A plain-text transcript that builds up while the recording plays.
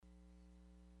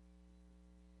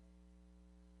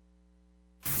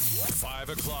5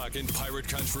 o'clock in Pirate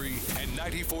Country, and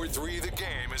 94.3 The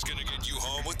Game is going to get you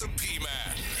home with the P-Man.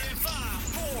 In 5,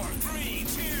 4, 3,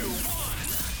 2,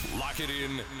 1. Lock it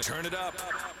in, turn it up.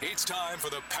 It's time for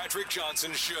the Patrick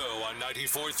Johnson Show on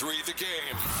 94.3 The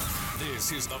Game.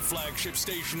 This is the flagship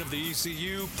station of the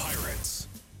ECU Pirates.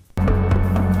 Taking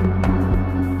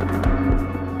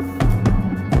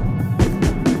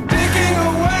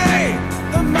away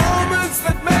the moments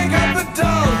that make up the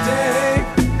dull day.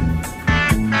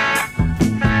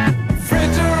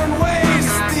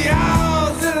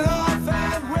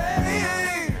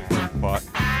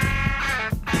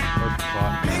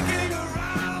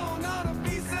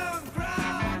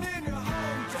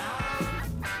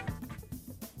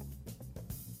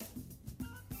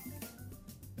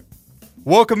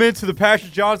 Welcome into the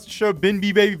Patrick Johnson Show. Ben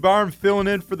B. Baby Byron filling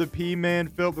in for the P-Man.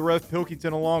 Philip the Ref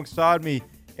Pilkington alongside me.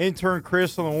 Intern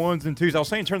Chris on the ones and twos. I was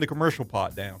saying turn the commercial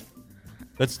pot down.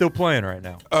 That's still playing right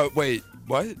now. Wait,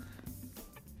 what?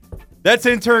 That's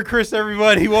Intern Chris,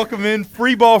 everybody. Welcome in.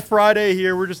 Free Ball Friday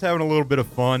here. We're just having a little bit of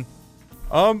fun.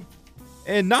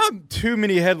 And not too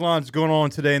many headlines going on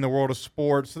today in the world of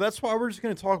sports. So that's why we're just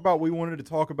going to talk about what we wanted to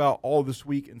talk about all this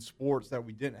week in sports that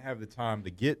we didn't have the time to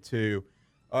get to.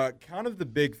 Kind of the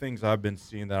big things I've been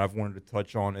seeing that I've wanted to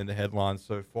touch on in the headlines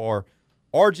so far.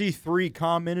 RG3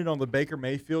 commented on the Baker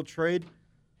Mayfield trade.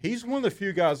 He's one of the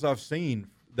few guys I've seen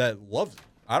that loves it.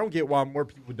 I don't get why more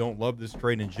people don't love this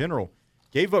trade in general.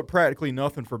 Gave up practically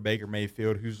nothing for Baker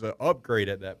Mayfield, who's an upgrade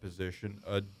at that position,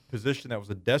 a position that was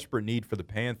a desperate need for the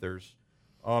Panthers.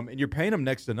 And you're paying him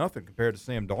next to nothing compared to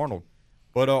Sam Darnold.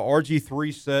 But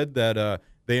RG3 said that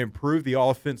they improved the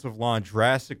offensive line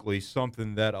drastically,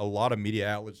 something that a lot of media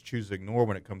outlets choose to ignore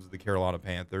when it comes to the Carolina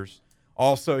Panthers.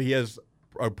 Also, he has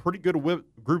a pretty good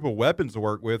group of weapons to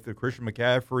work with Christian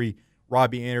McCaffrey,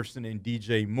 Robbie Anderson, and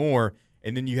DJ Moore.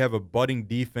 And then you have a budding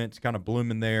defense kind of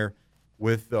blooming there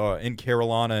with in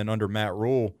Carolina and under Matt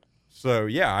Rule. So,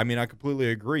 yeah, I mean, I completely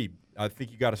agree. I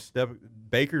think you got to step –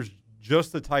 Baker's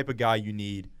just the type of guy you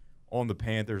need on the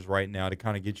Panthers right now to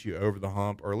kind of get you over the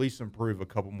hump or at least improve a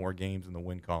couple more games in the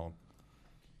win column.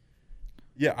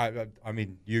 Yeah, I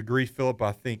mean, you agree, Philip?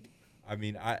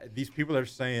 These people that are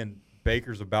saying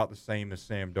Baker's about the same as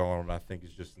Sam Darnold, I think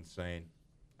is just insane.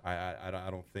 I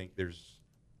don't think there's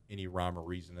any rhyme or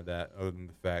reason to that other than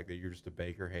the fact that you're just a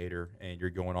Baker hater and you're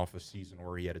going off a season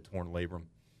where he had a torn labrum.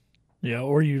 Yeah,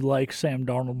 or you like Sam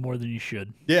Darnold more than you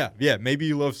should. Yeah, maybe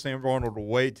you love Sam Darnold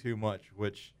way too much,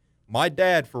 which – my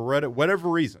dad, for whatever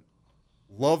reason,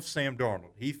 loved Sam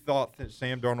Darnold. He thought that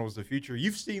Sam Darnold was the future.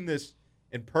 You've seen this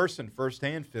in person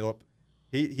firsthand, Philip.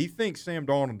 He thinks Sam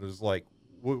Darnold is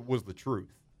was the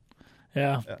truth.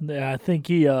 Yeah, I think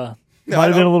he might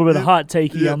have been a little bit hot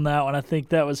takey on that one. I think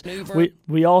that was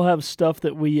we all have stuff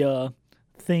that we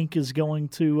think is going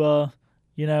to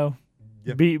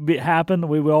be happen.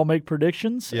 We all make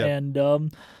predictions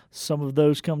and. Some of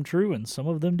those come true, and some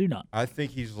of them do not. I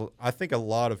think a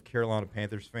lot of Carolina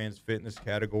Panthers fans fit in this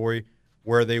category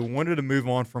where they wanted to move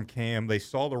on from Cam. They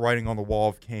saw the writing on the wall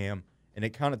of Cam, and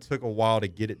it kind of took a while to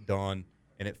get it done,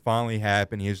 and it finally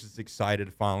happened. He was just excited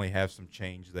to finally have some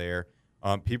change there.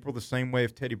 People are the same way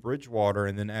of Teddy Bridgewater,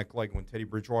 and then act like when Teddy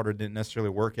Bridgewater didn't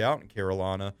necessarily work out in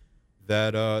Carolina,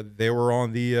 that they were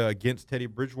on the against Teddy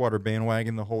Bridgewater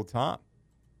bandwagon the whole time.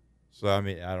 So, I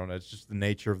mean, I don't know. It's just the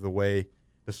nature of the way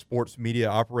the sports media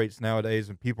operates nowadays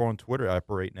and people on Twitter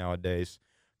operate nowadays.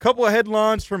 A couple of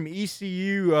headlines from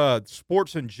ECU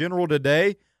sports in general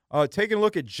today. Taking a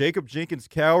look at Jacob Jenkins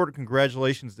Coward.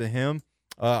 Congratulations to him.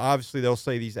 Obviously, they'll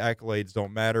say these accolades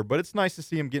don't matter, but it's nice to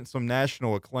see him getting some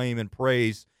national acclaim and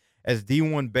praise as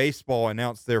D1 Baseball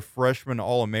announced their freshman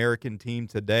All-American team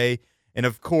today. And,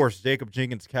 of course, Jacob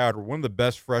Jenkins Coward, one of the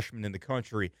best freshmen in the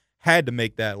country, had to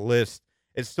make that list.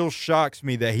 It still shocks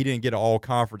me that he didn't get an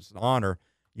all-conference honor.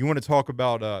 You want to talk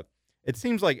about it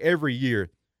seems like every year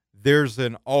there's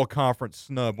an all-conference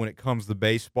snub when it comes to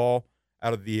baseball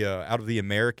out of the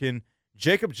American.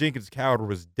 Jacob Jenkins Coward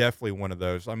was definitely one of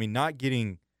those. I mean, I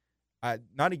don't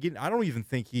even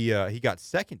think he got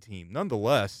second team.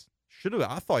 Nonetheless,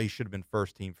 I thought he should have been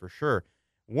first team for sure.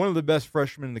 One of the best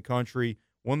freshmen in the country,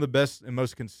 one of the best and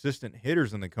most consistent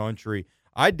hitters in the country.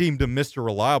 I deemed him Mr.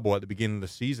 Reliable at the beginning of the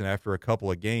season after a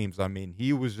couple of games. I mean,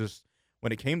 he was just,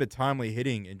 when it came to timely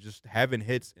hitting and just having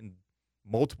hits in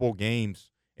multiple games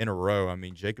in a row, I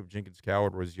mean, Jacob Jenkins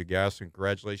Coward was your guy, so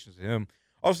congratulations to him.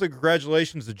 Also,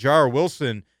 congratulations to Jair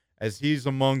Wilson, as he's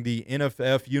among the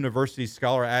NFF University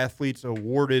Scholar Athletes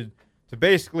awarded to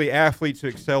basically athletes who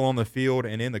excel on the field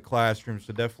and in the classroom.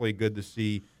 So definitely good to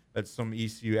see that some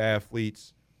ECU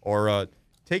athletes are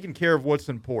taking care of what's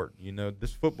important. You know,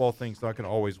 this football thing's not going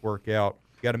to always work out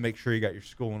got to make sure you got your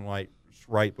schooling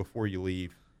right before you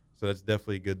leave. So that's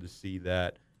definitely good to see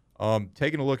that.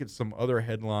 Taking a look at some other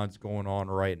headlines going on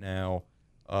right now.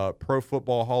 Pro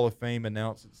Football Hall of Fame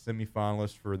announced its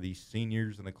semifinalists for the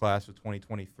seniors in the class of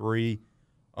 2023.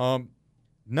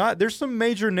 There's some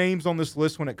major names on this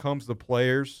list when it comes to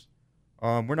players.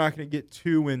 We're not going to get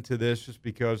too into this just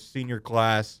because senior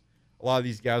class, a lot of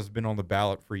these guys have been on the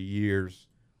ballot for years.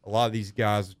 A lot of these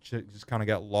guys just kind of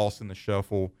got lost in the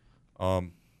shuffle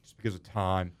just because of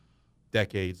time,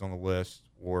 decades on the list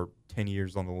or 10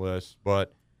 years on the list.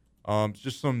 But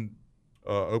just some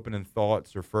opening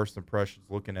thoughts or first impressions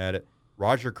looking at it.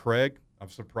 Roger Craig, I'm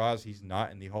surprised he's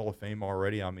not in the Hall of Fame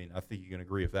already. I mean, I think you can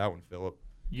agree with that one, Philip.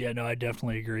 Yeah, no, I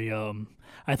definitely agree.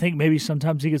 I think maybe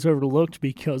sometimes he gets overlooked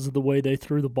because of the way they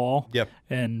threw the ball. Yep.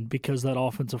 And because that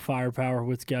offensive firepower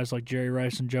with guys like Jerry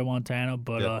Rice and Joe Montana.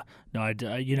 But yep. No,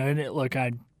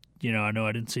 I know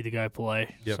I didn't see the guy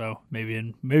play. Yep. So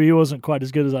maybe he wasn't quite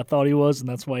as good as I thought he was, and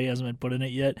that's why he hasn't been put in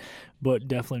it yet. But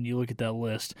definitely, when you look at that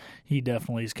list, he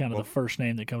definitely is kind of the first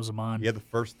name that comes to mind. Yeah, the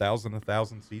first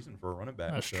 1,000 season for a running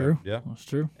back. That's true. Yeah, that's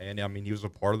true. And I mean, he was a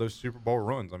part of those Super Bowl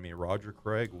runs. I mean, Roger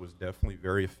Craig was definitely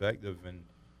very effective and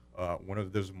one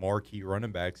of those marquee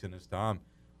running backs in his time.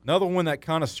 Another one that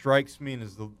kind of strikes me and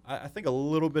is I think a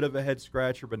little bit of a head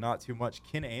scratcher, but not too much.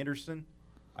 Ken Anderson.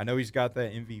 I know he's got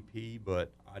that MVP, but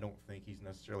I don't think he's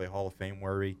necessarily Hall of Fame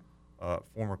worthy.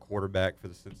 Former quarterback for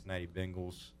the Cincinnati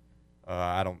Bengals.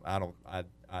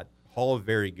 Hall of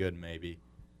very good maybe.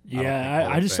 Yeah,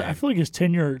 I feel like his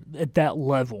tenure at that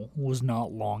level was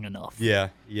not long enough. Yeah.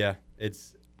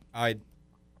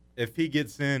 If he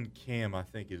gets in, Cam I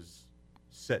think is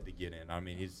set to get in. I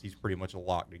mean, he's pretty much a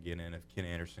lock to get in if Ken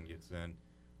Anderson gets in.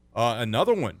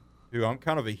 Another one who I'm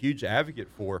kind of a huge advocate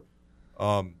for,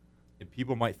 and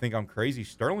people might think I'm crazy,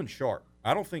 Sterling Sharp.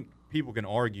 I don't think people can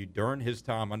argue during his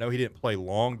time. I know he didn't play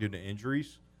long due to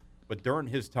injuries, but during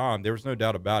his time, there was no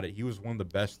doubt about it. He was one of the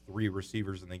best 3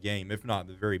 receivers in the game, if not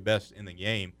the very best in the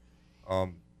game.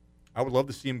 I would love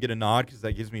to see him get a nod because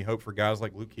that gives me hope for guys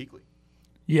like Luke Kuechly.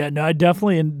 Yeah, no, I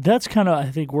definitely, and that's kind of, I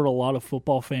think, where a lot of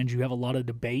football fans, you have a lot of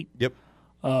debate. Yep.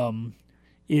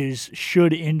 Is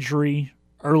should injury,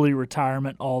 early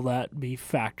retirement, all that be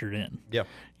factored in? Yeah.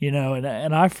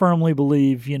 And I firmly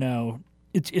believe,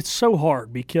 it's so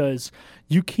hard because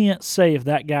you can't say if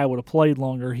that guy would have played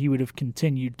longer, he would have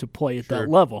continued to play at that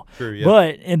level. Sure, yeah.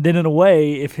 But, and then in a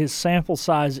way, if his sample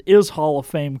size is Hall of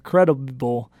Fame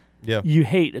credible, you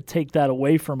hate to take that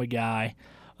away from a guy.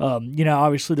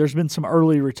 Obviously there's been some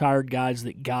early retired guys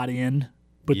that got in,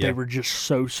 but they were just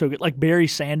so good. Like Barry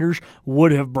Sanders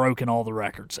would have broken all the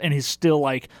records, and he's still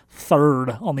like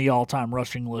 3rd on the all-time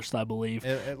rushing list, I believe,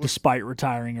 despite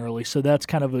retiring early. So that's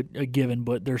kind of a given,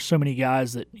 but there's so many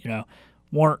guys that,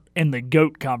 weren't in the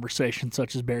GOAT conversation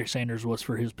such as Barry Sanders was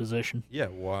for his position. Yeah,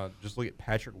 well, just look at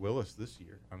Patrick Willis this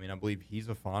year. I mean, I believe he's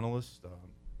a finalist.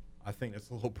 I think that's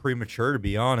a little premature, to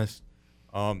be honest.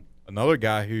 Another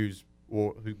guy who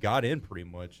got in pretty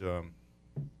much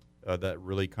that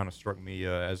really kind of struck me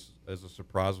as a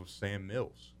surprise was Sam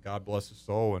Mills. God bless his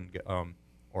soul and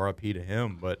R.I.P. to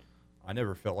him, but I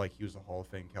never felt like he was a Hall of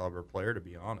Fame caliber player, to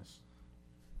be honest.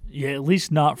 Yeah, at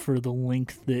least not for the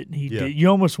length that he did. You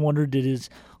almost wonder, did his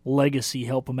legacy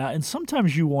help him out? And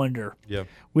sometimes you wonder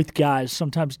with guys,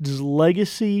 sometimes does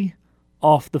legacy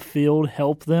off the field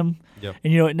help them? Yeah.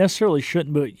 And, it necessarily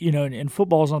shouldn't, but, and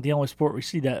football is not the only sport we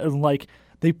see that. And, like,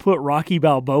 they put Rocky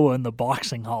Balboa in the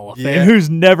Boxing Hall of Fame,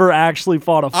 who's never actually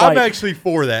fought a fight. I'm actually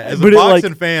for that. As a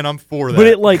boxing fan, I'm for that.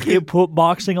 But it put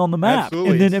boxing on the map.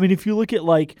 Absolutely. And then, I mean, if you look at,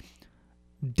 like,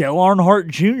 Dale Earnhardt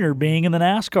Jr. being in the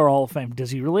NASCAR Hall of Fame. Does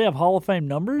he really have Hall of Fame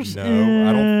numbers? No,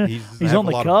 I don't. He's on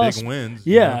the cusp. Of big wins.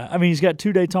 Yeah, I mean, he's got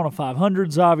 2 Daytona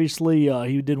 500s. Obviously,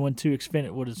 he did win 2 Xfinity.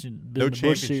 What is it? No the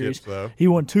Busch Series. Though. He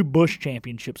won 2 Busch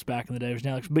championships back in the day.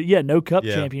 But no Cup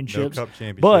championships. No Cup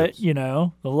championships.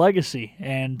 But the legacy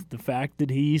and the fact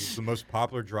that he's the most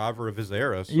popular driver of his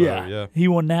era. So, he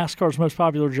won NASCAR's most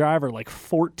popular driver like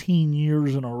 14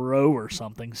 years in a row or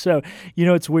something. So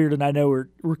it's weird, and I know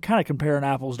we're kind of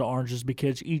comparing apples to oranges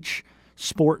because each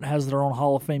sport has their own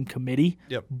Hall of Fame committee.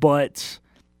 Yep. But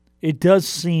it does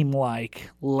seem like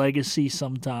legacy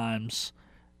sometimes,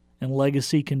 and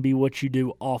legacy can be what you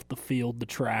do off the field, the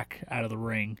track, out of the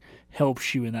ring,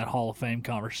 helps you in that Hall of Fame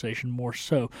conversation more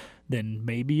so than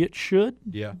maybe it should.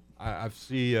 Yeah. I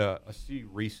see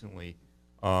recently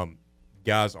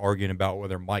guys arguing about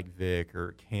whether Mike Vick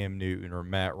or Cam Newton or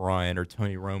Matt Ryan or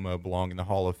Tony Romo belong in the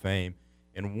Hall of Fame.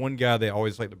 And one guy they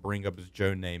always like to bring up is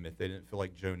Joe Namath. They didn't feel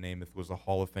like Joe Namath was a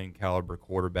Hall of Fame caliber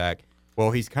quarterback.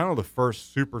 Well, he's kind of the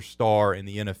first superstar in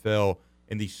the NFL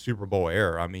in the Super Bowl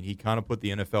era. I mean, he kind of put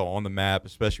the NFL on the map,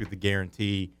 especially with the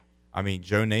guarantee. I mean,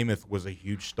 Joe Namath was a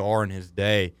huge star in his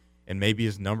day, and maybe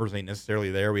his numbers ain't necessarily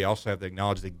there. We also have to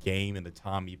acknowledge the game and the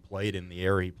time he played in, the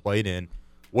era he played in.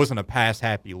 Wasn't a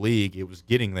pass-happy league. It was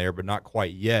getting there, but not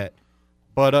quite yet.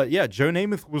 But, yeah, Joe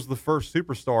Namath was the first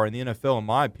superstar in the NFL, in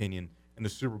my opinion, in the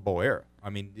Super Bowl era. I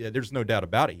mean, yeah, there's no doubt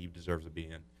about it. He deserves to be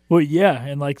in. Well, yeah,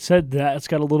 and like I said, that's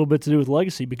got a little bit to do with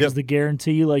legacy because the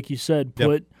guarantee, like you said,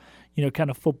 put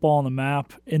kind of football on the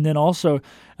map. And then also,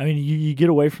 I mean, you get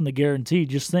away from the guarantee.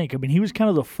 Just think, I mean, he was kind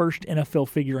of the first NFL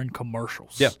figure in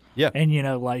commercials. Yeah.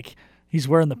 And, like he's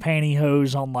wearing the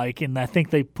pantyhose on and I think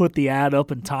they put the ad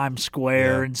up in Times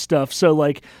Square and stuff.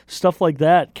 So, stuff like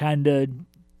that kind of,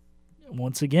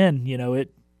 once again,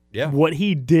 what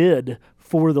he did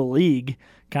for the league,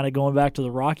 kind of going back to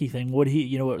the Rocky thing, what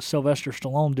Sylvester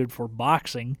Stallone did for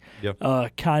boxing,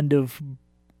 kind of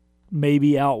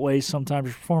maybe outweighs sometimes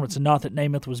his performance. And not that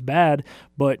Namath was bad,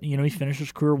 but he finished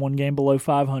his career one game below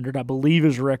 500. I believe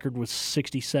his record was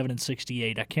 67 and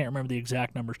 68. I can't remember the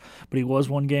exact numbers, but he was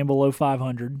one game below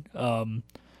 500.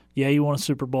 He won a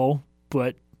Super Bowl,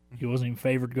 but he wasn't even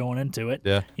favored going into it.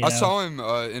 Yeah, I saw him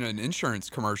in an insurance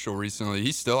commercial recently.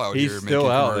 He's still out here. He's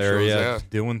still out there, yeah.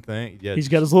 Doing things. Yeah, he's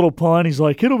got his little pun. He's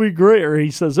like, "It'll be great," or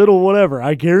he says, "It'll whatever."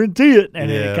 I guarantee it,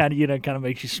 and it kind of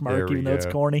makes you smirk, even though it's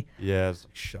corny. Yeah, it's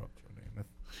like, shut up, Joe Namath.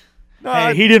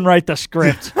 No, he didn't write the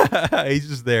script. He's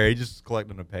just there. He's just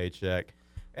collecting a paycheck.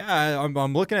 Yeah,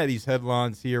 I'm looking at these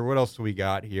headlines here. What else do we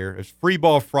got here? It's Free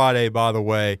Ball Friday, by the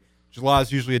way. July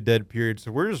is usually a dead period,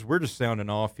 so we're just sounding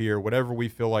off here. Whatever we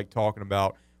feel like talking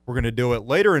about, we're going to do it.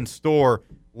 Later in store,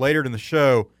 later in the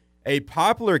show, a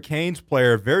popular Canes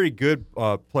player, very good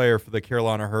player for the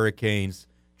Carolina Hurricanes,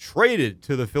 traded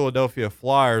to the Philadelphia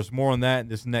Flyers. More on that in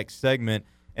this next segment,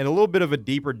 and a little bit of a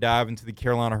deeper dive into the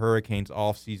Carolina Hurricanes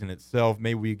offseason itself.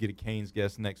 Maybe we get a Canes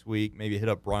guest next week. Maybe hit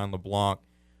up Brian LeBlanc.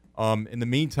 In the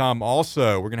meantime,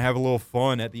 also, we're going to have a little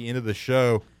fun at the end of the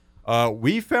show.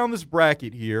 We found this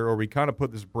bracket here, or we kind of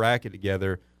put this bracket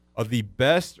together of the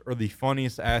best or the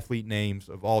funniest athlete names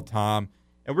of all time.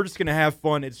 And we're just going to have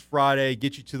fun. It's Friday,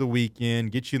 get you to the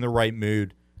weekend, get you in the right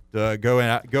mood to go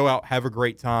out, have a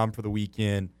great time for the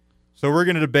weekend. So we're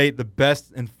going to debate the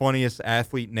best and funniest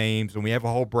athlete names, and we have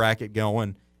a whole bracket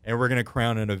going, and we're going to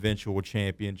crown an eventual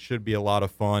champion. Should be a lot of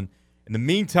fun. In the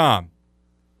meantime,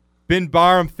 Ben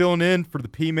Byram filling in for the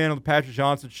P-Man on the Patrick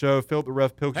Johnson Show. Philip the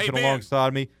Ref Pilkington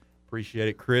alongside me. Appreciate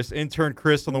it, Chris. Intern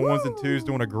Chris on the ones and twos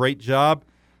doing a great job.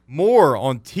 More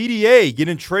on TDA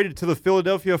getting traded to the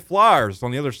Philadelphia Flyers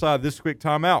on the other side of this quick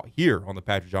timeout here on the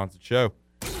Patrick Johnson Show.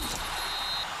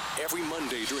 Every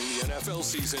Monday during the NFL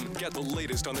season, get the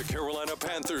latest on the Carolina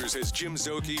Panthers as Jim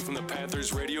Szoke from the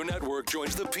Panthers Radio Network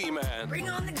joins the P-Man. Bring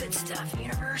on the good stuff,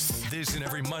 universe. This and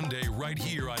every Monday right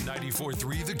here on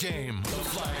 94.3 The Game, the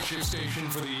flagship station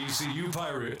for the ECU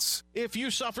Pirates. If you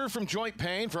suffer from joint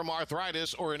pain from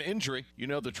arthritis or an injury, you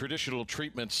know the traditional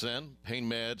treatments then, pain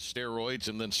meds, steroids,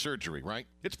 and then surgery, right?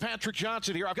 It's Patrick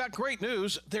Johnson here. I've got great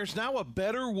news. There's now a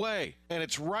better way, and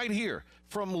it's right here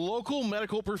from local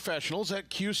medical professionals at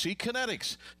QC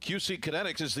Kinetics. QC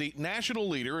Kinetics is the national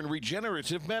leader in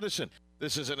regenerative medicine.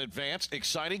 This is an advanced,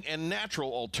 exciting, and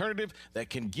natural alternative that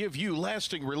can give you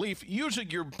lasting relief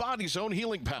using your body's own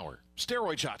healing power.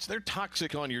 Steroid shots, they're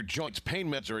toxic on your joints. Pain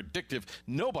meds are addictive.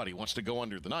 Nobody wants to go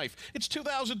under the knife. It's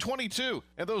 2022,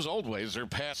 and those old ways are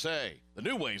passé. The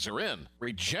new ways are in.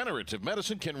 Regenerative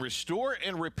medicine can restore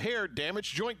and repair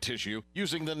damaged joint tissue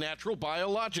using the natural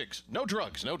biologics. No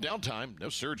drugs, no downtime, no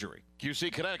surgery.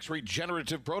 QC Kinetics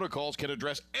regenerative protocols can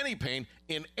address any pain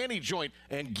in any joint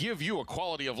and give you a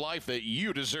quality of life that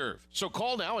you deserve. So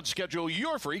call now and schedule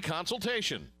your free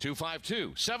consultation.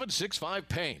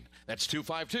 252-765-PAIN. That's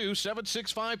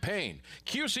 252-765-PAIN.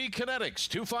 QC Kinetics,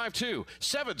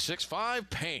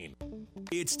 252-765-PAIN.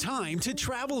 It's time to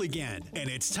travel again, and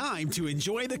it's time to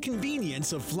enjoy the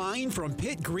convenience of flying from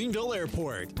Pitt Greenville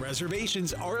Airport.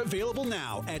 Reservations are available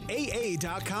now at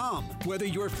AA.com. Whether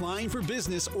you're flying for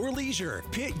business or leisure,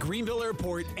 Pitt Greenville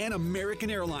Airport and American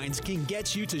Airlines can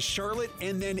get you to Charlotte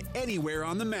and then anywhere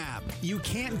on the map. You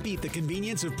can't beat the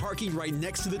convenience of parking right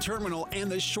next to the terminal and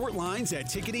the short lines at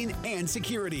ticketing and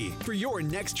security. For your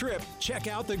next trip, check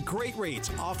out the great rates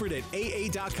offered at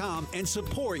AA.com and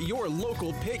support your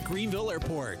local Pitt Greenville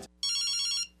Airport.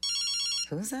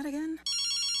 Who's that again?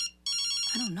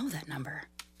 I don't know that number.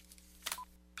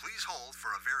 Please hold for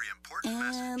a very important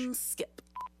message. And skip.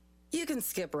 You can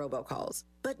skip robocalls,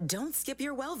 but don't skip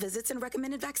your well visits and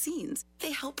recommended vaccines.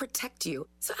 They help protect you.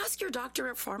 So ask your doctor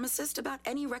or pharmacist about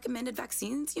any recommended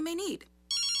vaccines you may need.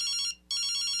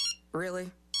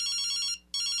 Really?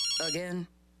 Again?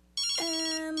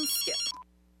 And skip.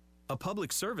 a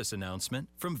public service announcement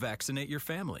from Vaccinate Your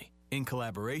Family in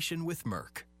collaboration with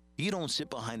Merck. You don't sit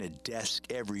behind a desk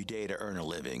every day to earn a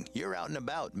living. You're out and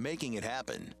about making it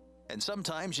happen. And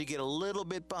sometimes you get a little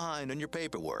bit behind on your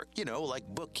paperwork, like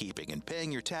bookkeeping and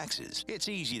paying your taxes. It's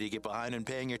easy to get behind on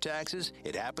paying your taxes.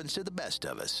 It happens to the best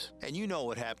of us. And you know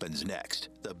what happens next.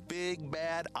 The big,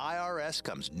 bad IRS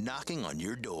comes knocking on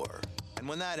your door. And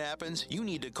when that happens, you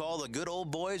need to call the good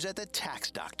old boys at the Tax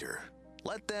Doctor.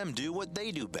 Let them do what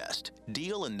they do best.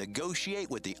 Deal and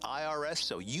negotiate with the IRS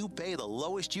so you pay the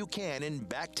lowest you can in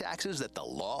back taxes that the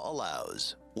law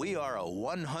allows. We are a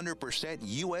 100%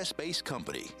 U.S.-based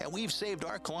company, and we've saved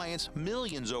our clients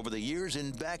millions over the years in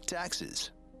back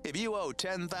taxes. If you owe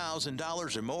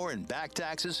 $10,000 or more in back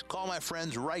taxes, call my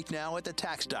friends right now at the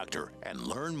Tax Doctor and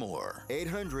learn more.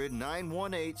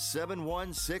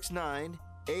 800-918-7169.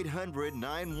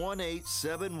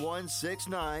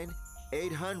 800-918-7169.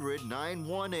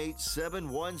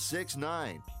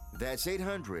 800-918-7169. That's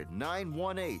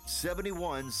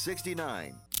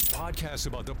 800-918-7169. Podcasts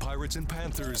about the Pirates and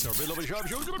Panthers are available. Sorry about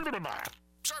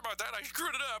that. I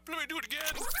screwed it up. Let me do it again.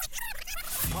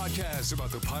 Podcasts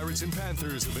about the Pirates and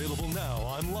Panthers available now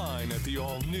online at the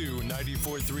all-new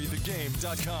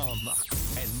 943thegame.com.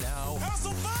 And now, have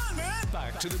some fun, man.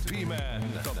 Back to the P-Man,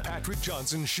 the Patrick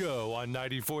Johnson Show on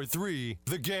 943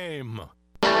 The Game.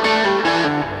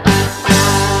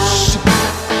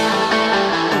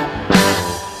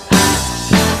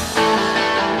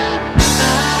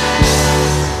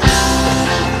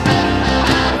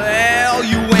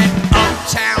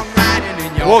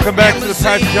 Welcome back to the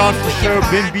Patrick Johnson Show.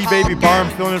 Ben B. Baby Barham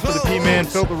filling in for the P-Man.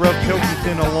 Phil the Ref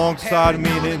Pilkington alongside me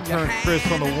and intern Chris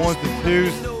on the ones and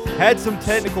twos. Had some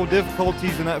technical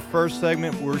difficulties in that first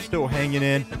segment. We're still hanging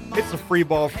in. It's a free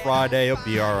ball Friday. It'll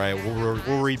be all right.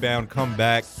 We'll rebound, come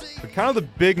back. But kind of the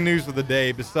big news of the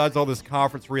day, besides all this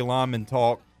conference realignment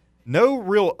talk, no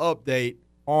real update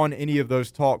on any of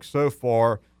those talks so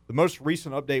far. The most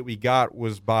recent update we got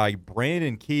was by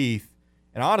Brandon Keith.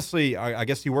 And honestly, I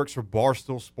guess he works for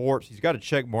Barstool Sports. He's got a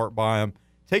check mark by him.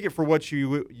 Take it for what you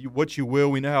will.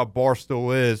 We know how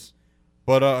Barstool is.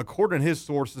 But according to his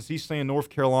sources, he's saying North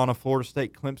Carolina, Florida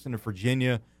State, Clemson, and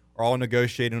Virginia are all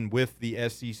negotiating with the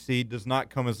SEC. Does not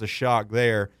come as a shock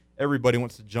there. Everybody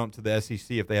wants to jump to the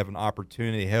SEC if they have an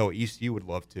opportunity. Hell, ECU would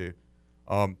love to.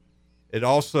 It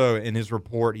also, in his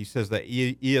report, he says that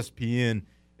ESPN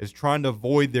is trying to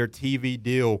avoid their TV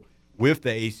deal with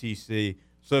the ACC.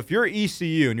 So if you're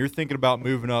ECU and you're thinking about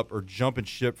moving up or jumping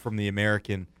ship from the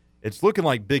American, it's looking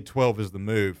like Big 12 is the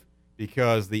move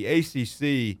because the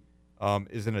ACC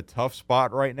is in a tough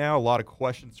spot right now. A lot of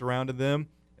questions surrounding them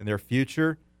and their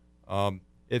future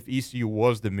if ECU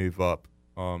was to move up.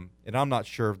 And I'm not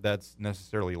sure if that's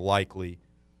necessarily likely.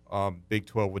 Big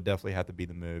 12 would definitely have to be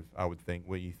the move, I would think.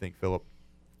 What do you think, Philip?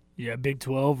 Yeah, Big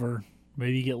 12 or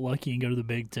maybe you get lucky and go to the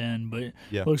Big 10. But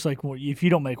yeah. It looks like if you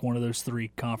don't make one of those three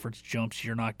conference jumps,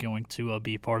 you're not going to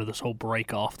be part of this whole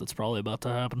break-off that's probably about to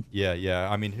happen. Yeah.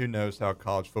 I mean, who knows how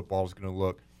college football is going to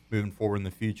look moving forward in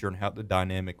the future and how the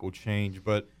dynamic will change.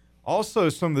 But also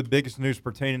some of the biggest news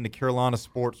pertaining to Carolina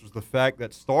sports was the fact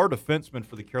that star defenseman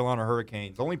for the Carolina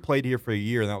Hurricanes only played here for a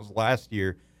year, and that was last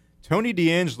year. Tony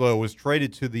DeAngelo was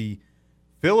traded to the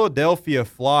Philadelphia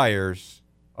Flyers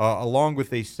along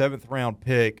with a 7th-round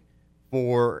pick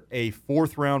for a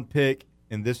 4th-round pick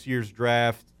in this year's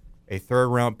draft, a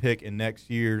 3rd-round pick in next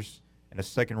year's, and a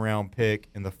 2nd-round pick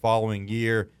in the following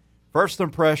year. First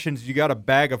impressions, you got a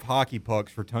bag of hockey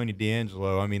pucks for Tony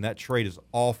DeAngelo. I mean, that trade is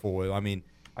awful. I mean,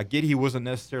 I get he wasn't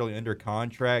necessarily under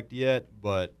contract yet,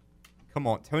 but come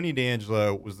on. Tony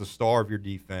DeAngelo was the star of your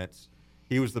defense.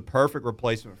 He was the perfect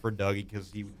replacement for Dougie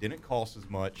because he didn't cost as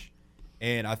much,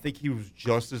 and I think he was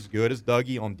just as good as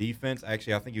Dougie on defense.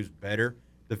 Actually, I think he was better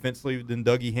defensively than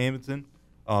Dougie Hamilton.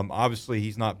 Obviously,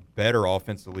 he's not better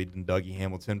offensively than Dougie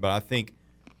Hamilton, but I think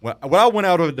what I want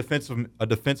out of a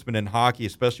defenseman in hockey,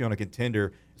 especially on a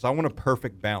contender, is I want a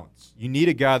perfect balance. You need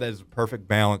a guy that has a perfect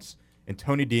balance, and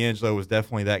Tony DeAngelo was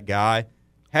definitely that guy.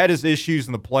 Had his issues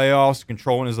in the playoffs,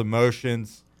 controlling his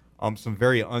emotions, some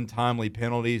very untimely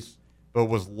penalties, but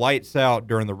was lights out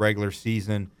during the regular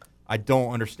season. I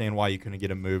don't understand why you couldn't get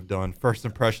a move done. First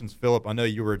impressions, Philip, I know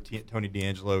you were a Tony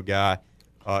DeAngelo guy.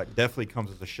 Definitely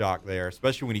comes as a shock there,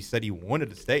 especially when he said he wanted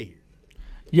to stay here.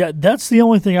 Yeah, that's the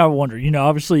only thing I wonder. You know,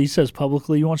 obviously he says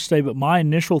publicly he wants to stay, but my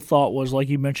initial thought was, like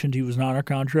you mentioned, he was not under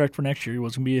contract for next year. He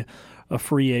was going to be a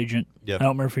free agent. Yep. I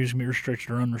don't remember if he was going to be restricted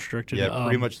or unrestricted. Yeah,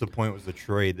 pretty much the point was the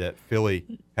trade that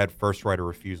Philly had first right of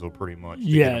refusal pretty much to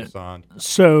get him signed.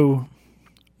 So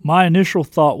my initial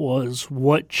thought was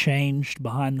what changed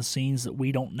behind the scenes that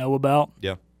we don't know about.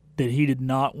 Yeah. That he did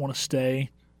not want to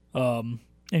stay.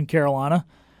 in Carolina,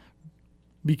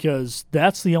 because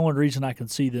that's the only reason I can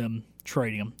see them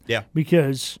trading him. Yeah.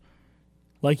 Because,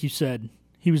 like you said,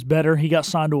 he was better. He got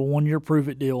signed to a 1-year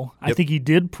prove-it deal. Yep. I think he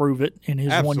did prove it in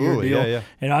his 1-year deal. Yeah.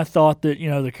 And I thought that,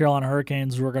 the Carolina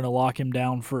Hurricanes were going to lock him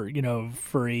down for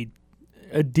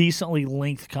a decently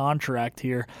length contract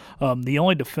here. The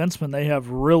only defenseman they have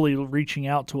really reaching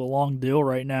out to a long deal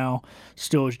right now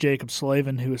still is Jacob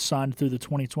Slavin, who is signed through the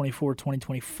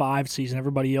 2024-2025 season.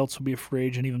 Everybody else will be a free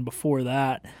agent even before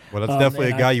that. Well, that's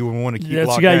definitely a guy you would want to keep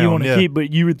That's a guy you want to keep,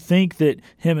 but you would think that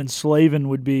him and Slavin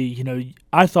would be,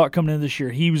 I thought coming into this year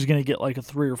he was going to get like a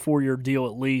 3 or 4 year deal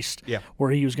at least,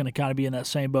 where he was going to kind of be in that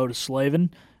same boat as Slavin.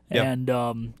 Yep.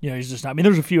 And, he's just not – I mean,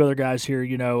 there's a few other guys here,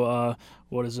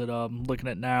 what is it? Looking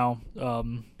at now.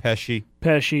 Pesci.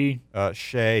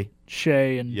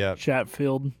 Shea and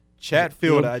Chatfield.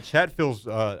 Chatfield's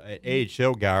an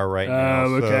AHL guy right now.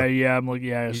 Oh, okay. Yeah, I'm looking.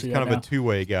 Yeah, he's kind of a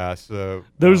two-way guy. So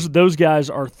those guys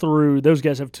are through. Those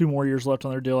guys have 2 more years left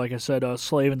on their deal. Like I said,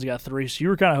 Slavin's got 3. So you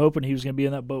were kind of hoping he was going to be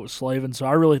in that boat with Slavin. So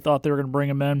I really thought they were going to bring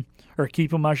him in or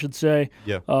keep him, I should say.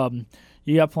 Yeah.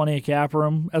 You got plenty of cap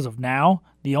room as of now.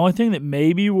 The only thing that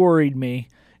maybe worried me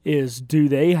is, do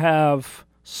they have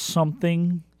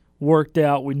something worked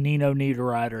out with Nino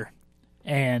Niederreiter?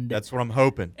 And that's what I'm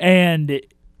hoping. And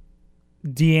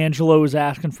D'Angelo is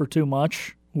asking for too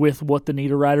much with what the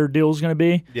Niederreiter deal is going to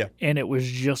be. Yeah. And it was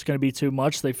just going to be too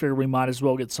much. They figured we might as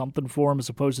well get something for him as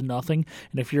opposed to nothing.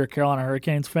 And if you're a Carolina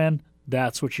Hurricanes fan,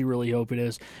 that's what you really hope it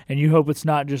is. And you hope it's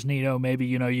not just Nino. Maybe,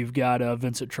 you've got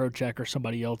Vincent Trocheck or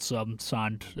somebody else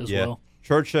signed as well.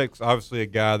 Trocheck's obviously a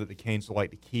guy that the Canes would like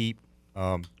to keep.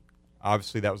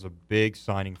 Obviously, that was a big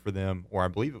signing for them, or I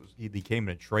believe he came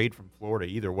in a trade from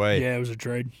Florida. Either way, yeah, it was a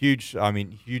trade. Huge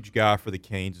guy for the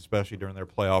Canes, especially during their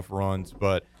playoff runs.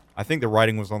 But I think the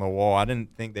writing was on the wall. I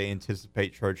didn't think they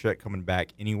anticipate Trocheck coming back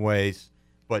anyways.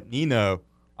 But Nino,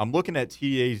 I'm looking at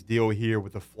TDA's deal here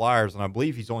with the Flyers, and I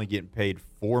believe he's only getting paid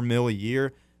 $4 million a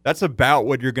year. That's about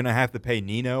what you're going to have to pay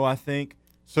Nino, I think.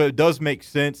 So it does make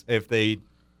sense if they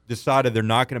decided they're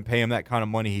not going to pay him that kind of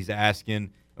money he's asking,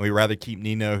 and we'd rather keep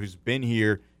Nino, who's been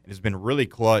here and has been really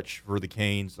clutch for the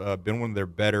Canes, been one of their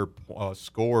better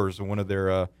scorers and one of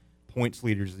their points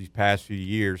leaders these past few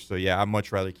years. So, yeah, I'd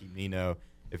much rather keep Nino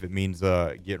if it means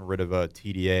getting rid of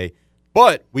TDA.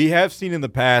 But we have seen in the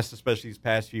past, especially these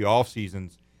past few off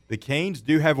seasons, the Canes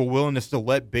do have a willingness to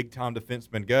let big-time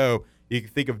defensemen go. You can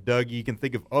think of Dougie. You can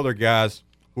think of other guys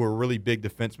who are really big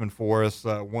defensemen for us.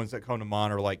 Ones that come to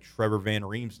mind are like Trevor Van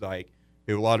Riemsdyk,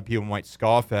 who a lot of people might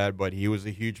scoff at, but he was a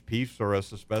huge piece for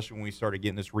us, especially when we started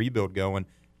getting this rebuild going.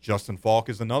 Justin Falk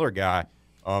is another guy.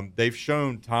 They've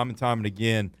shown time and time and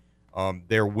again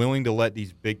they're willing to let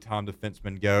these big-time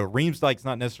defensemen go. Riemsdyk's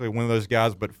not necessarily one of those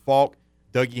guys, but Falk,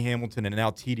 Dougie Hamilton, and now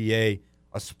TDA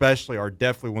especially are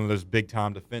definitely one of those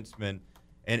big-time defensemen.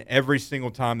 And every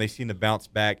single time they seem to bounce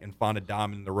back and find a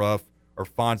diamond in the rough or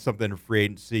find something in free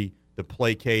agency to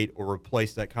placate or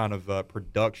replace that kind of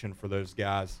production for those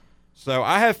guys. So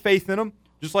I have faith in them.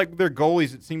 Just like their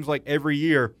goalies, it seems like every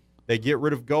year they get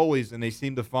rid of goalies and they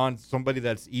seem to find somebody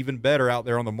that's even better out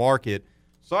there on the market.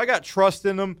 So I got trust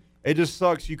in them. It just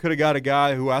sucks. You could have got a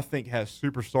guy who I think has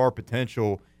superstar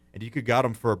potential, and you could got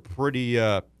him for a pretty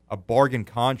a bargain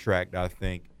contract, I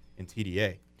think, in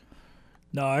TDA.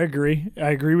 No, I agree.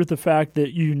 I agree with the fact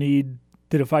that you need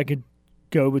that if I could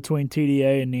go between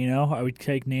TDA and Nino, I would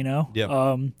take Nino.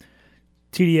 Yeah.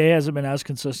 TDA hasn't been as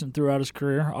consistent throughout his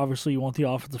career. Obviously, you want the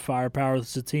offensive firepower.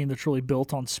 It's a team that's really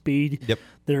built on speed. Yep.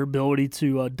 Their ability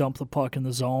to dump the puck in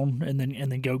the zone and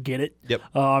then go get it. Yep.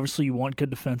 Obviously, you want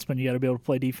good defensemen. You got to be able to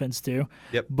play defense too.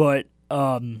 Yep. But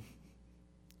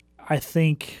I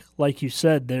think, like you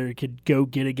said, they could go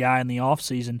get a guy in the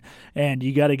offseason, and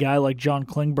you got a guy like John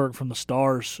Klingberg from the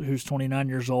Stars who's 29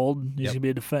 years old. He's going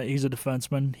to be he's a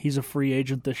defenseman. He's a free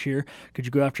agent this year. Could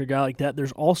you go after a guy like that?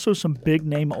 There's also some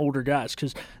big-name older guys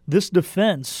because this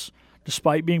defense,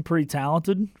 despite being pretty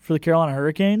talented for the Carolina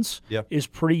Hurricanes, is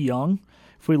pretty young.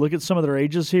 If we look at some of their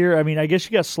ages here, I mean, I guess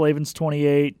you got Slavin's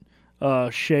 28,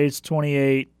 Shea's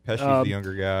 28. Pesci's the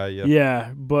younger guy.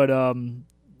 Yeah, but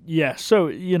yeah, so,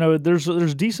 there's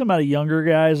a decent amount of younger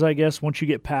guys, I guess, once you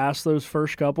get past those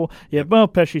first couple. Yeah, well,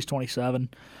 Pesci's 27.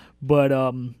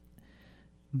 But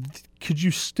could you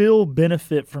still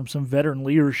benefit from some veteran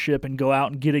leadership and go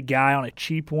out and get a guy on a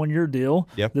cheap one-year deal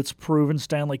that's proven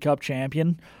Stanley Cup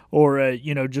champion, or,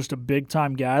 just a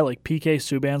big-time guy like PK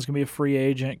Subban's going to be a free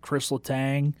agent, Chris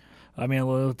Letang. I mean,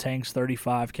 Letang's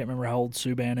 35. Can't remember how old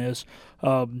Subban is.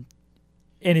 And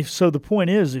the point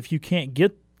is, if you can't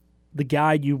get the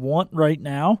guy you want right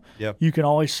now, Yep. you can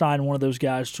always sign one of those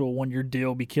guys to a 1-year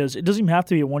deal because it doesn't even have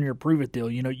to be a 1-year prove-it deal.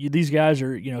 These guys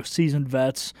are, seasoned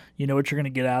vets. You know what you're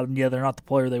going to get out of them. Yeah, they're not the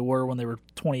player they were when they were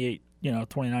 28,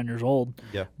 29 years old.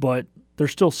 Yeah. But they're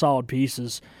still solid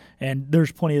pieces, and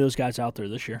there's plenty of those guys out there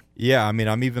this year. Yeah, I mean,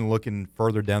 I'm even looking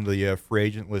further down the free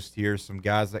agent list here. Some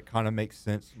guys that kind of make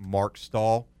sense. Mark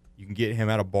Stahl, you can get him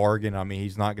at a bargain. I mean,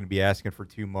 he's not going to be asking for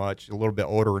too much. A little bit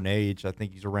older in age. I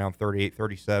think he's around 38,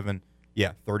 37.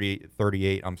 Yeah,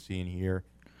 38 I'm seeing here.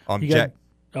 I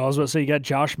was about to say, you got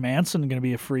Josh Manson going to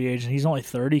be a free agent. He's only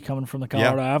 30 coming from the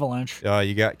Colorado Avalanche.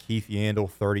 You got Keith Yandle,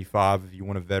 35, if you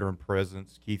want a veteran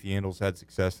presence. Keith Yandle's had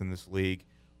success in this league.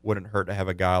 Wouldn't hurt to have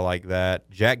a guy like that.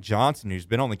 Jack Johnson, who's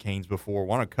been on the Canes before,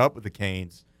 won a cup with the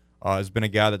Canes, has been a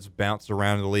guy that's bounced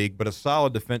around in the league, but a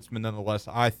solid defenseman nonetheless,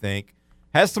 I think.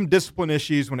 Has some discipline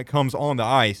issues when it comes on the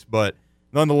ice, but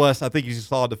nonetheless, I think he's a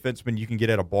solid defenseman you can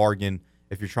get at a bargain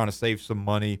if you're trying to save some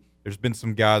money. There's been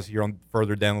some guys here on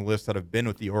further down the list that have been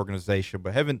with the organization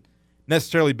but haven't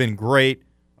necessarily been great.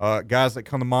 Guys that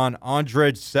come to mind,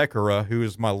 Andrej Sekera, who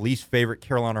is my least favorite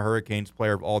Carolina Hurricanes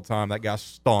player of all time. That guy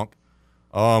stunk.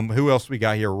 Who else we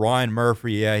got here? Ryan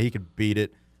Murphy. Yeah, he could beat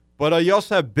it. But you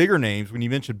also have bigger names. When you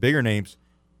mentioned bigger names,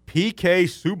 PK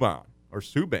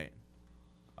Subban.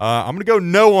 I'm going to go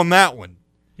no on that one.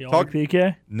 You don't like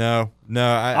PK? No. I'm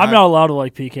not allowed to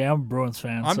like PK. I'm a Bruins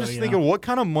fan. I'm just thinking, what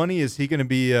kind of money is he going to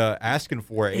be asking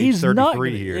for at age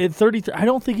 33 here? At 33, I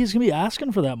don't think he's going to be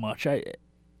asking for that much.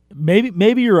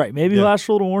 Maybe you're right. Maybe he'll ask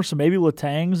for a little more. So maybe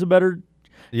Letang's a better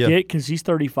get because he's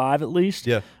 35 at least.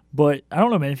 Yeah. But I don't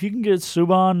know, man. If you can get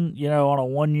Subban, on a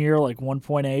 1-year, like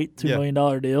 $1.8, $2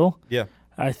 million deal,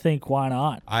 I think why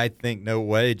not? I think no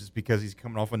way, just because he's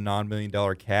coming off a $9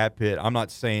 million cap hit. I'm not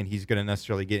saying he's going to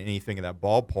necessarily get anything in that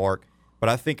ballpark, but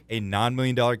I think a $9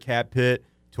 million cap hit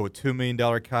to a $2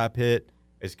 million cap hit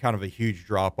is kind of a huge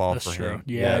drop off for him.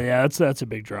 Yeah, that's a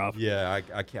big drop. Yeah,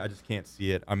 I just can't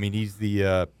see it. I mean, he's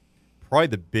the probably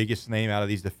the biggest name out of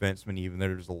these defensemen, even though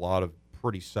there's a lot of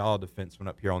pretty solid defensemen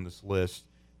up here on this list.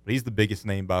 But he's the biggest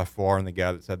name by far and the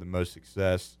guy that's had the most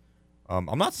success.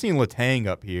 I'm not seeing Letang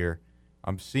up here.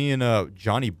 I'm seeing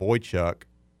Johnny Boychuk.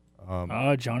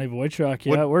 Johnny Boychuk,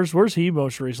 yeah. Where's he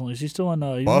most recently? Is he still in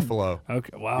Buffalo?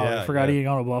 Okay, wow. I forgot he had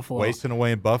gone to Buffalo. Wasting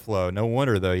away in Buffalo. No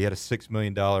wonder, though. He had a $6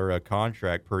 million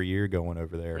contract per year going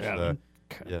over there. Yeah, so.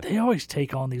 They always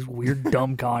take on these weird,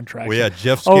 dumb contracts. Well, yeah,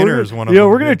 Jeff Skinner is one of them. Yeah,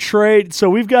 we're going to trade. So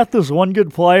we've got this one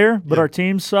good player, but our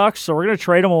team sucks, so we're going to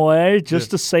trade him away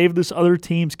just to save this other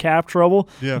team's cap trouble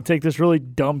and take this really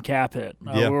dumb cap hit.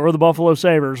 We're the Buffalo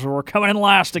Sabres. We're coming in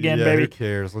last again, baby. Who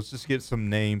cares? Let's just get some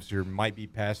names who might be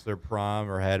past their prime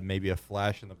or had maybe a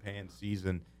flash-in-the-pan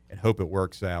season and hope it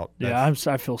works out. I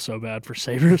feel so bad for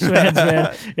Sabres fans,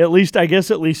 man. At least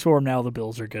for him now, the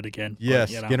Bills are good again. Yeah,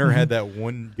 Skinner had that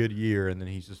one good year, and then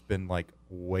he's just been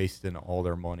wasting all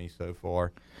their money so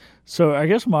far. So I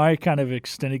guess my kind of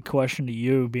extended question to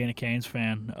you, being a Canes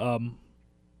fan,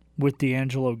 with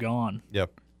D'Angelo gone.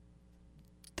 Yep.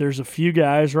 There's a few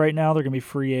guys right now. They're going to be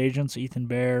free agents: Ethan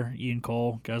Bear, Ian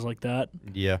Cole, guys like that.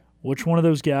 Yeah. Which one of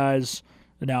those guys?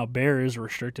 Now, Bear is a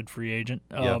restricted free agent.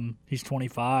 He's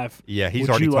 25. Yeah, he's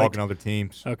already talking to other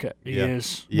teams. Okay, he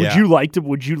is. Yeah.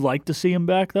 Would you like to see him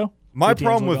back, though? My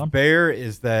problem with Bear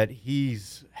is that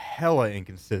he's hella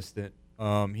inconsistent.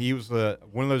 He was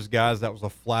one of those guys that was a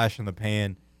flash in the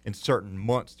pan in certain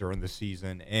months during the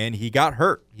season, and he got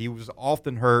hurt. He was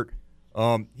often hurt.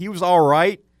 He was all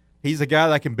right. He's a guy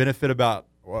that can benefit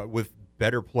with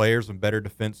better players and better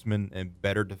defensemen and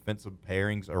better defensive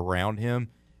pairings around him.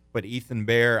 But Ethan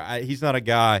Bear, he's not a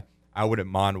guy I wouldn't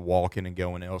mind walking and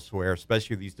going elsewhere,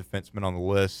 especially these defensemen on the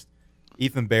list.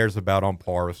 Ethan Bear's about on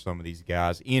par with some of these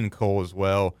guys. Ian Cole as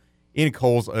well. Ian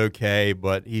Cole's okay,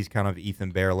 but he's kind of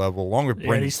Ethan Bear level, along with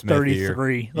Brendan Smith here. He's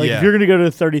 33. If you're going to go to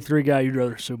the 33 guy, you'd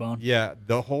rather Subban. Yeah,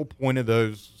 the whole point of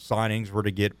those signings were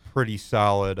to get pretty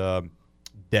solid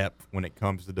depth when it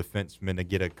comes to defensemen to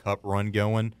get a cup run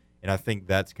going. And I think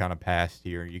that's kind of past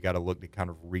here. You got to look to kind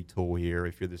of retool here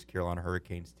if you're this Carolina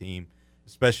Hurricanes team,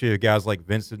 especially with guys like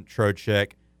Vincent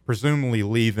Trocheck, presumably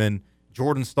leaving.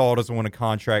 Jordan Stahl doesn't want a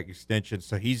contract extension,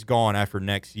 so he's gone after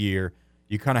next year.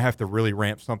 You kind of have to really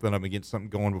ramp something up and get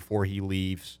something going before he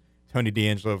leaves. Tony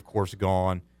D'Angelo, of course,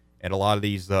 gone. And a lot of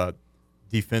these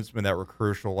defensemen that were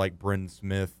crucial, like Brendan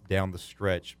Smith, down the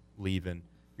stretch, leaving.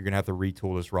 You're going to have to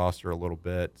retool this roster a little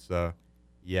bit. So,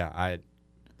 yeah,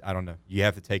 I don't know. You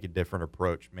have to take a different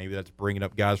approach. Maybe that's bringing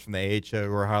up guys from the AHL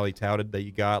who are highly touted that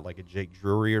you got, like a Jake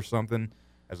Drury or something,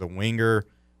 as a winger,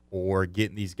 or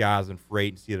getting these guys in free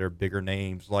agency that are bigger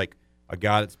names, like a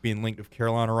guy that's being linked with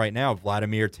Carolina right now,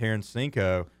 Vladimir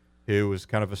Tarasenko. who was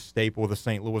kind of a staple of the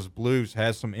St. Louis Blues,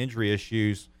 has some injury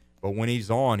issues, but when he's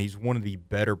on, he's one of the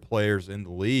better players in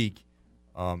the league.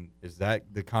 Is that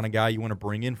the kind of guy you want to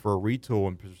bring in for a retool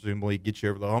and presumably get you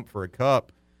over the hump for a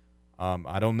cup?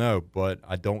 I don't know, but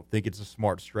I don't think it's a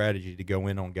smart strategy to go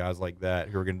in on guys like that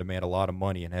who are going to demand a lot of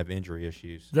money and have injury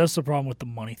issues. That's the problem with the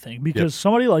money thing, because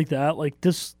somebody like that, like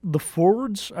this, the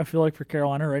forwards, I feel like for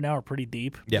Carolina right now are pretty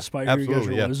deep, despite who you guys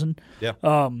are losing.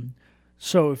 Yeah.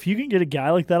 So if you can get a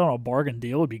guy like that on a bargain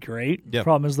deal, it'd be great. Yeah.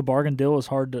 Problem is the bargain deal is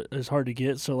hard to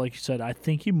get. So like you said, I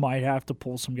think you might have to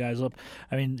pull some guys up.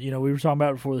 I mean, we were talking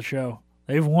about it before the show.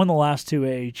 They've won the last 2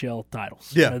 AHL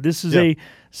titles. Yeah. This is they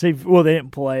didn't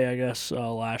play, I guess,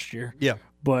 last year. Yeah.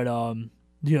 But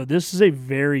this is a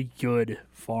very good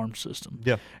farm system.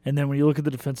 Yeah. And then when you look at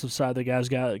the defensive side, the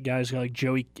guys like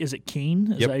Joey. Is it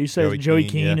Keane? Is Yep. that how you say Joey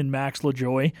Keane yeah. and Max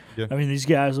LaJoie? Yeah. I mean, these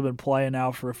guys have been playing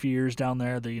now for a few years down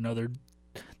there.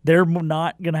 They're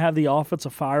not going to have the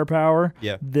offensive firepower.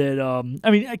 Yeah.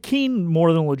 That Keane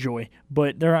more than LaJoie,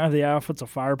 but they don't have the offensive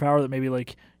firepower that maybe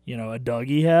like a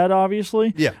Dougie had,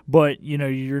 obviously. Yeah. But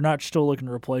you're not still looking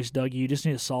to replace Dougie. You just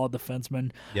need a solid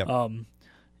defenseman.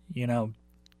 Yep.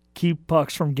 Keep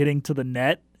pucks from getting to the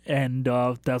net, and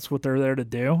that's what they're there to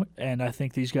do. And I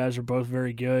think these guys are both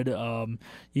very good. You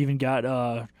even got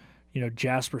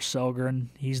Jasper Selgren.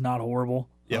 He's not horrible.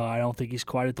 Yep. I don't think he's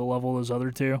quite at the level of those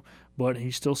other two, but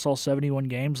he still saw 71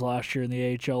 games last year in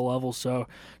the AHL level, so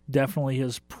definitely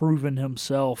has proven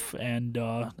himself. And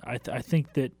I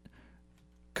think that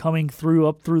coming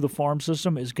up through the farm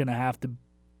system is going to have to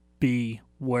be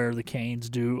where the Canes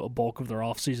do a bulk of their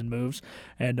offseason moves.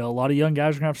 And a lot of young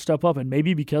guys are going to have to step up, and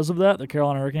maybe because of that, the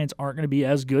Carolina Hurricanes aren't going to be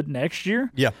as good next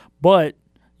year. Yeah. But,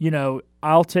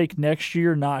 I'll take next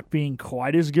year not being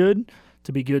quite as good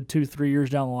to be good 2-3 years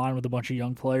down the line with a bunch of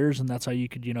young players, and that's how you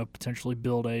could, potentially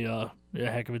build a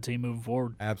heck of a team moving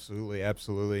forward. Absolutely,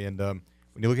 absolutely. And when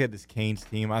you look at this Canes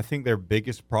team, I think their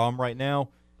biggest problem right now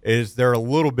is they're a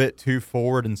little bit too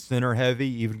forward and center heavy,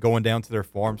 even going down to their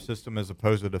farm system as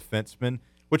opposed to defensemen,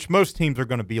 which most teams are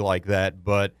going to be like that.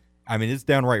 But, it's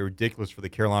downright ridiculous for the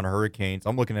Carolina Hurricanes.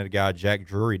 I'm looking at a guy, Jack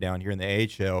Drury, down here in the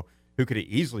AHL, who could have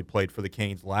easily played for the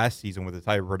Canes last season with the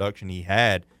type of production he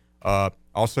had.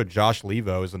 Also, Josh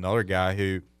Levo is another guy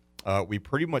who we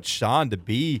pretty much shined to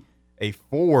be a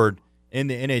forward in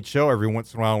the NHL every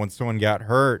once in a while when someone got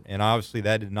hurt, and obviously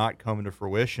that did not come into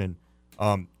fruition.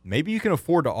 Maybe you can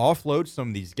afford to offload some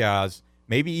of these guys,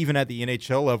 maybe even at the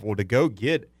NHL level, to go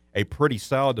get a pretty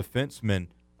solid defenseman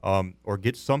or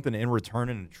get something in return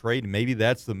in a trade. Maybe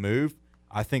that's the move.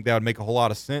 I think that would make a whole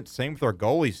lot of sense. Same with our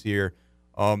goalies here.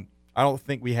 I don't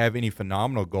think we have any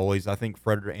phenomenal goalies. I think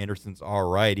Frederik Andersen's all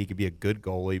right. He could be a good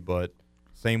goalie, but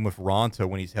same with Ronto.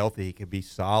 When he's healthy, he could be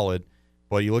solid.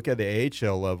 But you look at the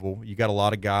AHL level, you got a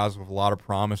lot of guys with a lot of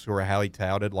promise who are highly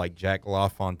touted, like Jack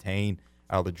LaFontaine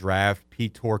out of the draft,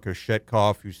 Peter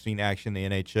Koshetkov, who's seen action in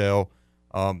the NHL.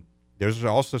 There's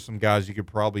also some guys you could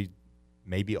probably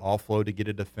maybe offload to get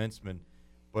a defenseman.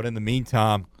 But in the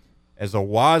meantime, as a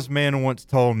wise man once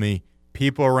told me,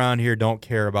 people around here don't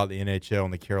care about the NHL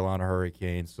and the Carolina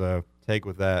Hurricanes, so take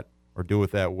with that or do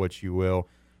with that what you will.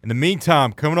 In the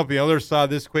meantime, coming up the other side of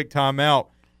this quick timeout,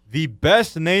 the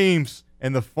best names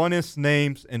and the funnest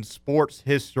names in sports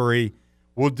history.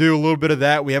 We'll do a little bit of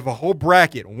that. We have a whole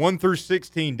bracket, 1 through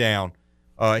 16 down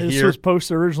this here. was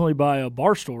posted originally by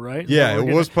Barstool, right? Yeah,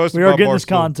 it was posted by Barstool. We are getting this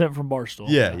content from Barstool.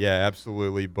 Yeah,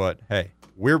 absolutely. But, hey,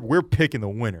 we're picking the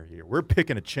winner here. We're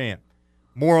picking a champ.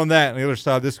 More on that on the other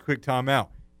side of this quick timeout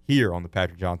here on The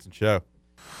Patrick Johnson Show.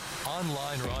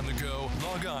 Online or on the go,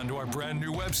 log on to our brand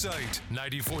new website,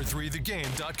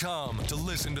 943thegame.com, to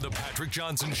listen to The Patrick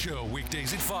Johnson Show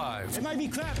weekdays at 5. It might be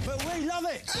crap, but we love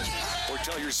it. Or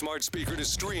tell your smart speaker to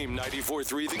stream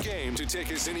 943 The Game to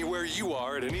take us anywhere you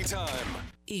are at any time.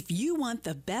 If you want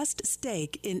the best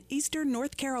steak in Eastern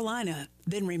North Carolina,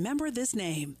 then remember this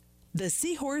name. The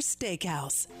Seahorse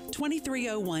Steakhouse,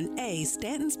 2301A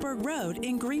Stantonsburg Road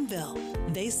in Greenville.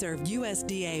 They serve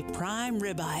USDA prime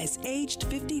ribeyes aged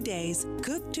 50 days,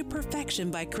 cooked to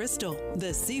perfection by Crystal,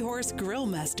 the Seahorse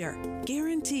Grillmaster,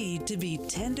 guaranteed to be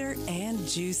tender and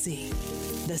juicy.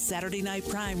 The Saturday Night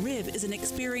Prime Rib is an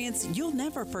experience you'll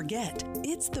never forget.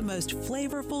 It's the most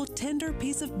flavorful, tender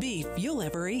piece of beef you'll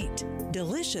ever eat.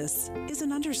 Delicious is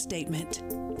an understatement.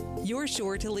 You're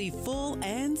sure to leave full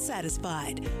and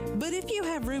satisfied. But if you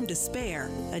have room to spare,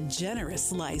 a generous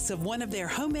slice of one of their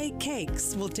homemade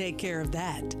cakes will take care of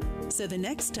that. So the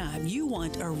next time you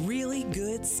want a really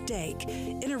good steak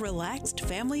in a relaxed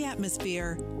family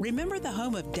atmosphere, remember the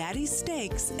home of Daddy's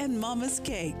Steaks and Mama's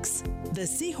Cakes. The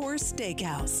Seahorse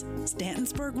Steakhouse,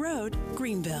 Stantonsburg Road,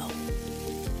 Greenville.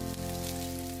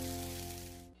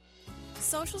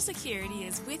 Social Security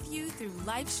is with you through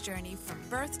life's journey from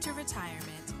birth to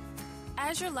retirement.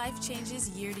 As your life changes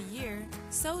year to year,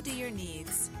 so do your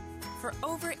needs. For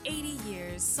over 80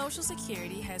 years, Social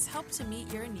Security has helped to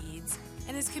meet your needs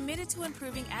and is committed to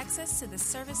improving access to the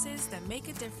services that make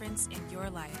a difference in your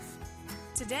life.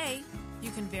 Today,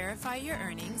 you can verify your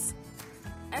earnings,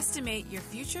 estimate your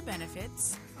future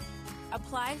benefits,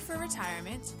 apply for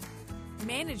retirement,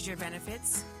 manage your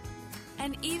benefits,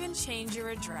 and even change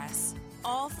your address,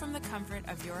 all from the comfort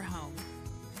of your home.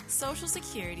 Social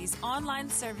Security's online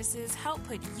services help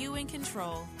put you in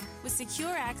control with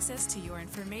secure access to your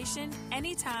information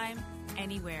anytime,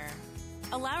 anywhere,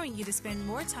 allowing you to spend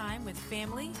more time with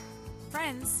family,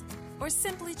 friends, or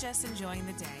simply just enjoying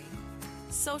the day.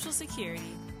 Social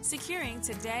Security, securing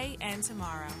today and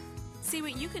tomorrow. See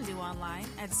what you can do online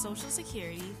at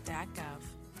socialsecurity.gov.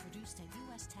 Produced at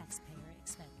U.S. taxpayer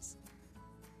expense.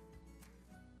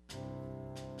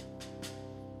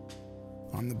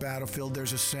 On the battlefield,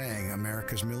 there's a saying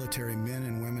America's military men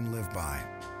and women live by.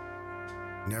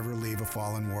 Never leave a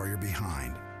fallen warrior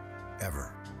behind,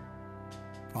 ever.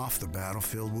 Off the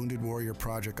battlefield, Wounded Warrior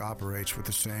Project operates with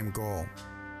the same goal.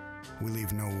 We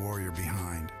leave no warrior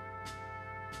behind.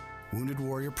 Wounded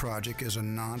Warrior Project is a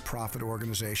non-profit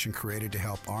organization created to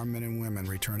help our men and women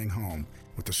returning home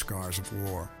with the scars of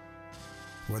war.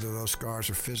 Whether those scars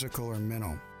are physical or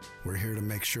mental, we're here to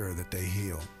make sure that they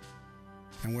heal.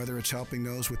 And whether it's helping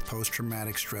those with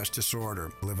post-traumatic stress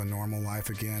disorder live a normal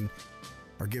life again,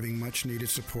 or giving much-needed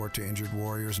support to injured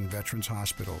warriors in veterans'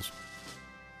 hospitals.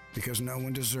 Because no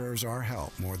one deserves our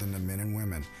help more than the men and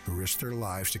women who risk their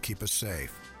lives to keep us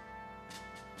safe.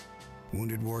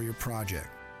 Wounded Warrior Project.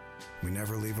 We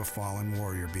never leave a fallen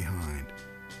warrior behind,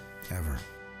 ever.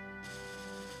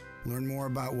 Learn more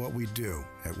about what we do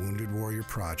at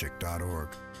woundedwarriorproject.org.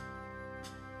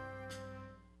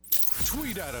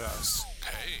 Tweet at us.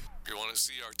 Hey, you want to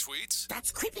see our tweets?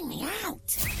 That's creeping me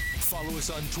out. Follow us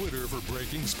on Twitter for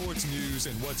breaking sports news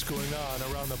and what's going on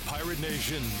around the Pirate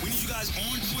Nation. We need you guys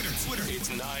on Twitter. It's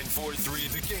 943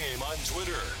 The Game on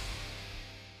Twitter.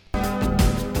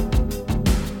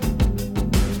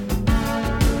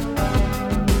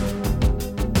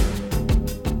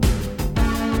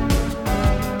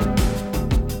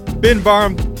 Ben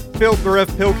Barham, Phil the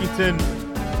Ref Pilkington,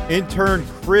 intern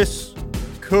Chris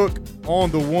Cook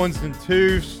on the ones and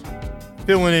twos,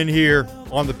 filling in here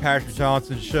on the Patrick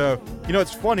Johnson Show. You know,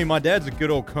 it's funny. My dad's a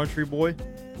good old country boy.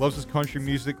 Loves his country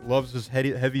music, loves his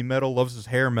heavy metal, loves his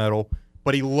hair metal,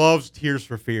 but he loves Tears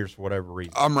for Fears for whatever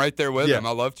reason. I'm right there with him.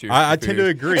 I love Tears I for tend Fears. to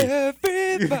agree.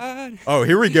 Everybody. Oh,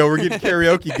 here we go. We're getting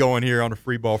karaoke going here on a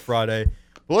Free Ball Friday.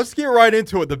 But let's get right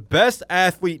into it. The best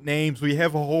athlete names. We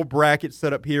have a whole bracket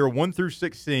set up here, 1 through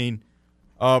 16.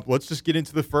 Let's just get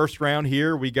into the first round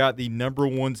here. We got the number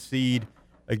 1 seed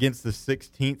against the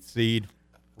 16th seed,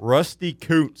 Rusty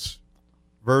Coots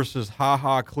versus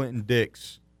HaHa Clinton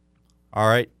Dix. All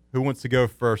right, who wants to go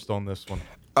first on this one?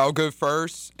 I'll go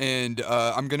first, and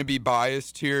I'm going to be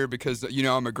biased here because, you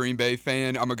know, I'm a Green Bay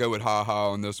fan. I'm going to go with HaHa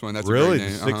on this one. That's really a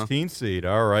great name. The 16th seed.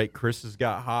 All right, Chris has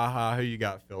got HaHa. Who you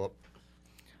got, Philip?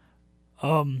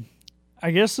 I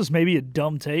guess this may be a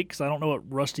dumb take because I don't know what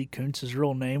Rusty Kuntz's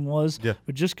real name was. Yeah.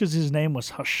 But just because his name was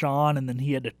Hashan and then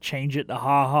he had to change it to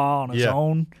HaHa on his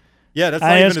own. Yeah,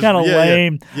 that's kind of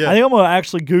lame. Yeah. I think I'm gonna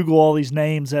actually Google all these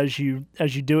names as you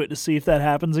do it to see if that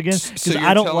happens again. So you're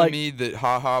I don't telling me that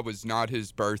HaHa was not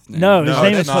his birth name? No, his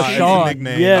name is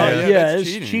Hashan. Yeah, that's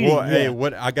it's cheating. Well, hey,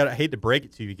 I hate to break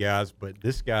it to you guys, but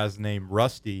this guy's name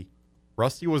Rusty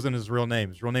wasn't his real name.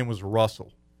 His real name was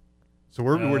Russell.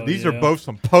 So these are both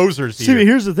some posers here. See,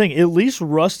 here's the thing. At least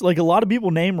Rust, like a lot of people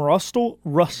name Russell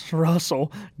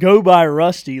go by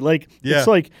Rusty. Like it's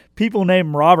like people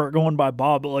name Robert going by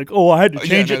Bob, but like, I had to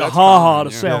change it to HaHa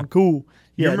to sound cool.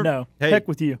 Yeah, heck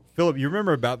with you. Philip, you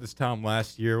remember about this time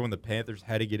last year when the Panthers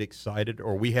had to get excited,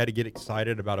 or we had to get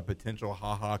excited about a potential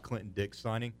HaHa Clinton Dix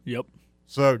signing? Yep.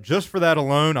 So just for that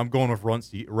alone, I'm going with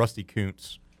Rusty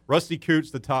Kuntz. Rusty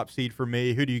Kuntz, the top seed for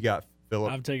me. Who do you got,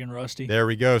 Philip? I'm taking Rusty. There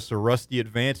we go. So Rusty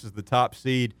advances the top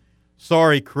seed.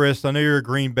 Sorry, Chris. I know you're a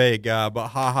Green Bay guy,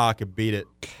 but HaHa could beat it.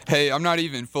 Hey, I'm not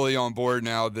even fully on board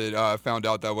now that I found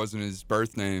out that wasn't his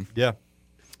birth name. Yeah.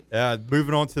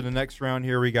 Moving on to the next round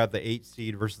here, we got the 8th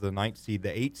seed versus the 9th seed. The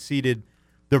 8th-seeded,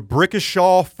 the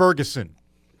Brickashaw Ferguson.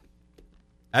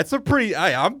 That's a pretty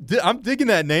I'm digging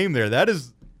that name there. That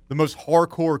is the most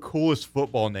hardcore, coolest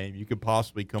football name you could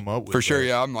possibly come up with. For sure,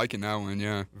 yeah. I'm liking that one,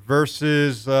 yeah.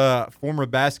 Versus former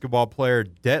basketball player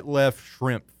Detlef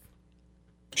Schrempf.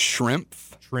 Shrimp?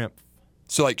 Schrempf.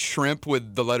 So like shrimp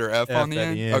with the letter F on the at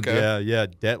end? the end. Okay. Yeah.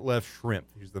 Detlef Shrimp,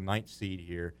 who's the 9th seed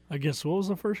here. I guess what was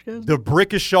the first guy?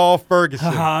 DeBrickashaw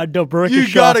Ferguson. DeBrickashaw.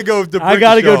 You gotta go with DeBrickashaw. I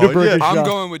gotta go DeBrickashaw. Yeah. I'm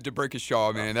going with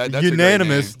DeBrickashaw, man. That's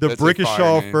unanimous. A great name. That's a fire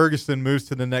DeBrickashaw name. Ferguson moves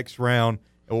to the next round,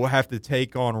 and we'll have to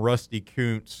take on Rusty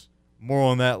Kuntz. More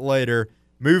on that later.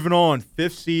 Moving on,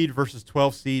 5th seed versus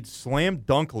 12th seed Slam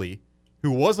Dunkley,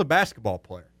 who was a basketball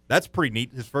player. That's pretty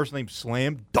neat. His first name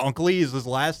Slam Dunkley is his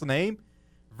last name,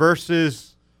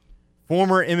 versus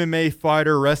former MMA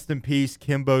fighter, rest in peace,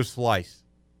 Kimbo Slice.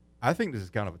 I think this is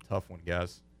kind of a tough one,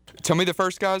 guys. Tell me the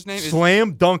first guy's name.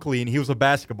 Slam Dunkley, and he was a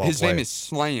basketball player. His name is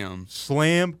Slam.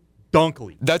 Slam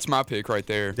Dunkley. That's my pick right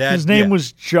there. His name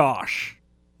was Josh.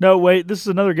 No, wait, this is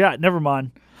another guy. Never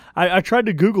mind. I tried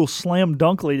to Google Slam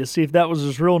Dunkley to see if that was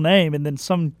his real name, and then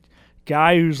some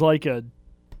guy who's like a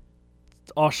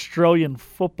Australian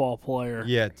football player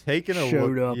taking a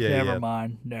showed look.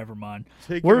 up. Never mind.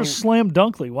 Taking Where's a- Slam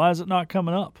Dunkley? Why is it not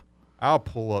coming up? I'll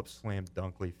pull up Slam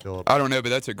Dunkley, Philip. I don't know, but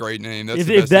that's a great name. That's If,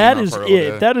 the if best that name is I've heard it, all day.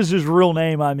 if that is his real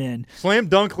name, I'm in. Slam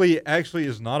Dunkley actually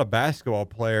is not a basketball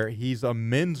player. He's a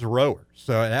men's rower.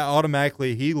 So that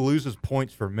automatically he loses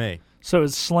points for me. So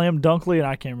it's Slam Dunkley, and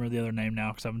I can't remember the other name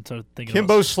now because I'm so thinking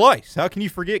Kimbo Slice. How can you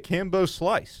forget Kimbo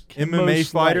Slice? Kimbo MMA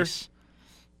fighter. Slice.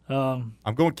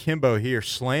 I'm going Kimbo here.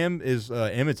 Slam is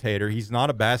an imitator. He's not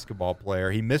a basketball player.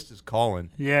 He missed his calling.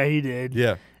 Yeah, he did.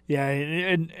 Yeah. Yeah,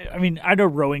 and I mean, I know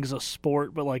rowing's a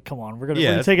sport, but like, come on, we're gonna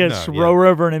Yeah, take a rower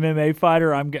over an MMA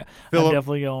fighter. I'm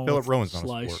definitely going. Philip with Rowan's not a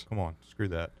Slice. sport. Come on, screw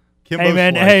that.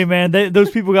 Hey man, those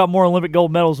people got more Olympic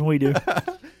gold medals than we do.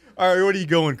 All right, what are you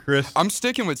going, Chris? I'm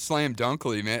sticking with Slam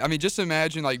Dunkley, man. I mean, just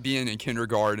imagine like being in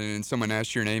kindergarten and someone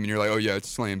asks your name and you're like, oh yeah, it's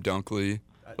Slam Dunkley.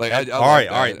 Like, all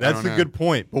right. That's a good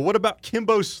point. But what about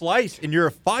Kimbo Slice and you're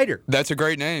a fighter? That's a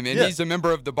great name, and he's a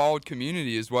member of the bald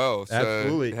community as well. So,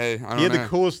 Absolutely. Hey, I don't know. He had the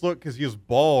coolest look because he was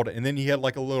bald, and then he had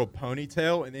like a little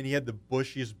ponytail, and then he had the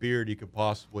bushiest beard you could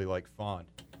possibly like find.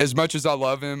 As much as I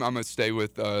love him, I'm gonna stay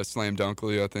with Slam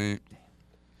Dunkley. I think.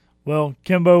 Well,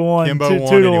 Kimbo won. Kimbo two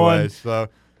won to anyway. one. So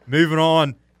moving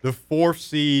on, the 4th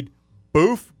seed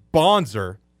Boof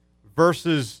Bonzer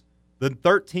versus the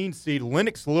 13th seed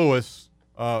Lennox Lewis.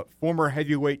 Former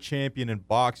heavyweight champion in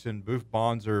boxing. Boof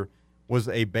Bonzer was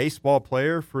a baseball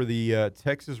player for the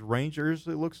Texas Rangers,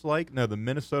 it looks like. No, the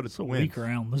Minnesota Twins. Weak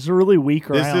round. This is a really weak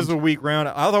round. This is a weak round.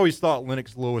 I always thought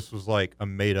Lennox Lewis was like a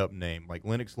made-up name. Like,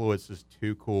 Lennox Lewis is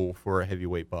too cool for a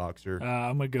heavyweight boxer.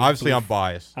 I'm going to go Obviously, Boof. I'm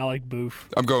biased. I like Boof.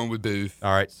 I'm going with Boof.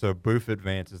 All right, so Boof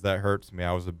advances. That hurts me.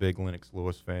 I was a big Lennox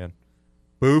Lewis fan.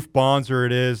 Boof Bonzer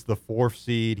it is, the 4th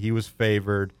seed. He was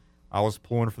favored. I was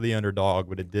pulling for the underdog,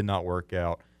 but it did not work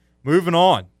out. Moving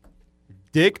on,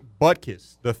 Dick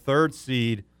Butkus, the 3rd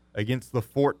seed, against the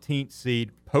 14th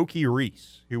seed Pokey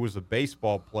Reese, who was a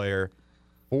baseball player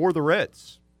for the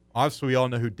Reds. Obviously, we all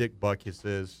know who Dick Butkus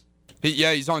is.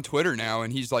 He's on Twitter now,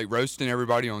 and he's like roasting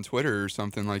everybody on Twitter or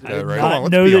something like that, right? I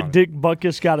know that Dick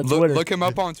Butkus got a Twitter. Look him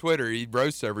up on Twitter. He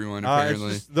roasts everyone, apparently.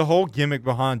 It's just the whole gimmick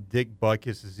behind Dick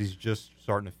Butkus is he's just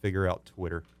starting to figure out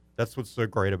Twitter. That's what's so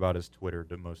great about his Twitter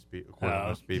to most people.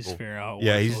 He's figuring out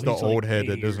Yeah, what- he's the he's old like head 80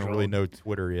 that doesn't years really old. know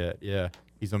Twitter yet. Yeah,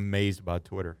 he's amazed by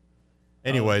Twitter.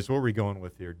 Anyways, what are we going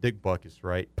with here? Dick Butkus,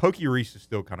 right? Pokey Reese is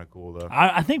still kind of cool, though.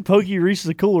 I think Pokey Reese is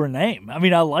a cooler name. I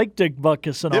mean, I like Dick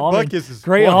Butkus and Dick all. I mean, Butkus is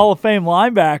great funny. Hall of Fame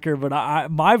linebacker, but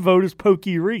my vote is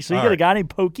Pokey Reese. So you All got a right. guy named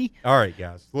Pokey? All right,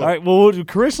 guys. Look, All right, well,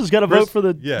 Chris has got to vote for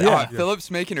the. Yeah. Philip's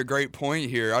making a great point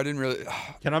here. I didn't really.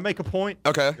 Can I make a point?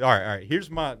 Okay. All right. Here's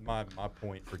my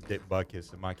point for Dick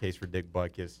Butkus, in my case for Dick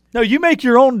Butkus. No, you make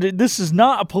your own. This is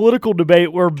not a political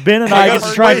debate where Ben and I get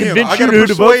to try and persuade him. convince I you gotta who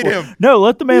to vote persuade for. him. No,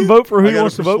 let the man vote for who I he gotta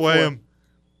wants to vote persuade for. him.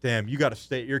 Damn, you got to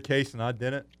state your case and I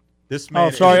didn't. This man. Oh,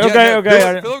 sorry. is-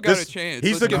 Okay. Phil got a chance.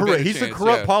 He's Let's give Ben a he's a chance,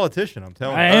 corrupt yeah. politician. I'm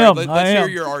telling I you. am. Let's hear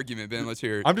your argument, Ben. Let's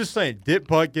hear it. I'm just saying, Dick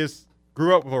Butkus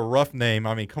grew up with a rough name.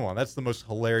 I mean, come on, that's the most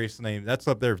hilarious name. That's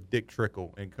up there with Dick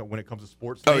Trickle when it comes to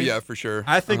sports Oh names. yeah, for sure.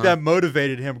 I think that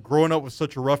motivated him growing up with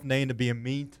such a rough name to be a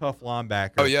mean, tough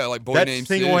linebacker. Oh yeah, like boy that named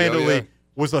City. single-handedly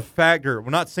was a factor.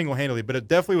 Well, not single-handedly, but it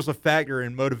definitely was a factor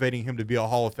in motivating him to be a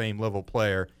Hall of Fame level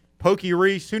player. Pokey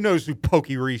Reese, who knows who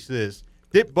Pokey Reese is?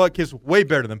 Dick Butkus, way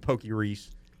better than Pokey Reese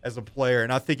as a player,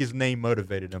 and I think his name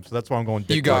motivated him. So that's why I'm going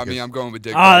Dick You got Butkus. me. I'm going with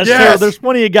Dick. That's Yes! fair. There's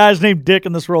plenty of guys named Dick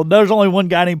in this world. There's only one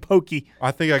guy named Pokey. I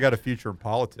think I got a future in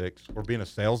politics or being a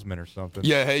salesman or something.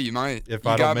 Yeah, hey, you might. If you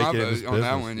I got don't make my it in this vote on that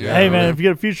business. one. Yeah. Yeah. Hey man, if you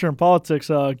get a future in politics,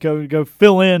 go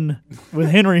fill in with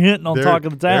Henry Hinton on Talk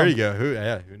of the Town. There you go.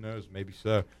 Who knows? Maybe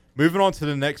so. Moving on to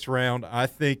the next round, I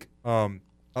think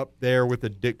up there with the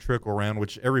Dick Trickle round,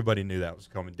 which everybody knew that was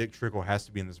coming. Dick Trickle has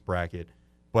to be in this bracket.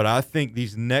 But I think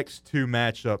these next two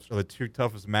matchups are the two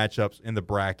toughest matchups in the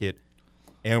bracket.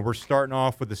 And we're starting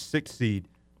off with the 6th seed,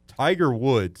 Tiger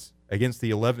Woods, against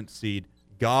the 11th seed,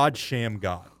 God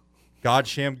Shammgod. God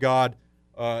Shammgod,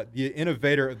 the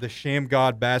innovator of the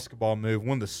Shammgod basketball move,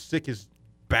 one of the sickest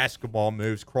basketball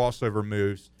moves, crossover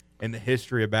moves in the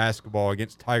history of basketball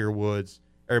against Tiger Woods.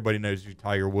 Everybody knows who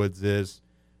Tiger Woods is.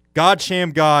 God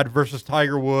Shammgod versus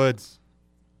Tiger Woods.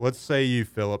 What say you,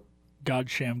 Philip? God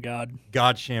Shammgod.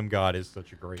 God Shammgod is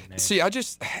such a great name. See, I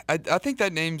think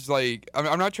that name's like,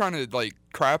 I'm not trying to like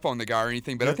crap on the guy or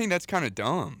anything, but I think that's kind of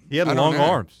dumb. He had long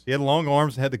arms. He had long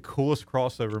arms and had the coolest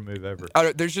crossover move ever.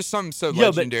 There's just something so Yeah,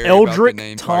 legendary but Eldrick about the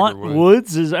name Taunt Tiger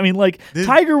Woods is, I mean, like,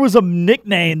 Tiger was a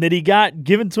nickname that he got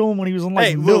given to him when he was in,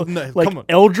 like, Hey, like come on.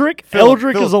 Eldrick? Philip,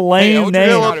 Eldrick is a lame Eldrick name.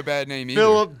 is not a bad name either.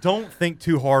 Philip, don't think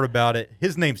too hard about it.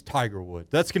 His name's Tiger Woods.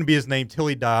 That's going to be his name till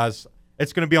he dies.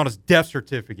 It's going to be on his death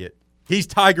certificate. He's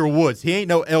Tiger Woods. He ain't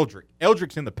no Eldrick.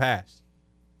 Eldrick's in the past.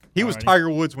 He was Tiger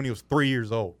Woods when he was 3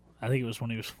 years old. I think it was when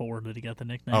he was 4 that he got the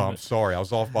nickname. Oh, I'm sorry. I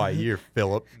was off by a year,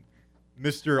 Philip.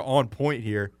 Mr. On Point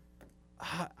here.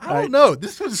 I don't know.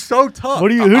 This was so tough. Who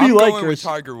do you I'm like, going Chris?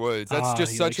 with Tiger Woods. That's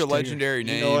just he such a likes Tiger. legendary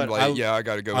name. You know what? I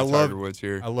got to go with Tiger Woods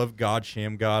here. I love God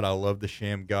Shammgod. I love the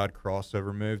Shammgod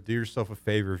crossover move. Do yourself a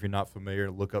favor if you're not familiar.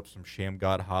 Look up some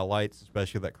Shammgod highlights,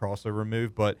 especially that crossover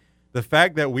move. But the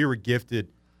fact that we were gifted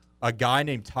a guy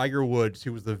named Tiger Woods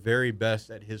who was the very best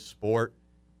at his sport,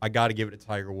 I got to give it to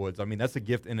Tiger Woods. I mean, that's a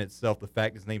gift in itself, the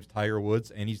fact his name's Tiger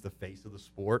Woods and he's the face of the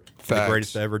sport, the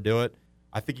greatest to ever do it.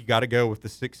 I think you got to go with the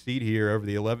 6th seed here over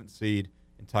the 11th seed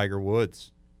in Tiger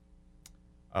Woods.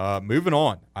 Moving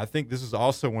on, I think this is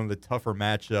also one of the tougher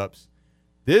matchups.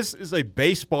 This is a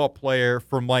baseball player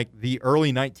from like the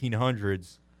early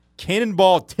 1900s,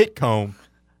 Cannonball Titcomb.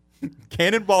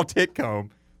 Cannonball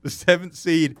Titcomb, the 7th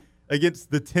seed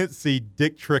against the 10th seed,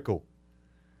 Dick Trickle.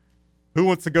 Who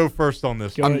wants to go first on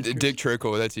this? Dick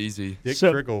Trickle. That's easy. Dick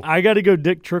Trickle. I got to go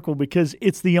Dick Trickle because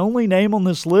it's the only name on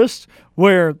this list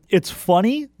where it's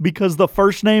funny because the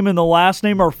first name and the last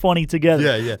name are funny together.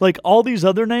 Yeah, yeah. Like all these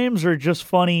other names are just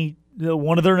funny.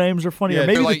 One of their names are funny. Yeah, or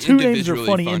maybe they're, the like, two names are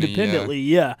funny individually funny, independently.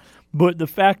 Yeah. But the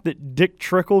fact that Dick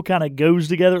Trickle kind of goes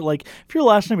together, like if your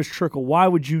last name is Trickle, why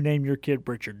would you name your kid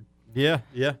Richard? Yeah,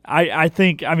 yeah. I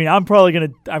think. I mean, I'm probably gonna.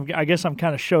 I guess I'm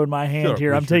kind of showing my hand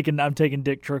here. I'm Richard. taking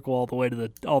Dick Trickle all the way to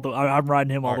the. I'm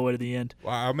riding him all the way to the end.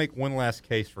 Well, I'll make one last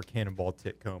case for Cannonball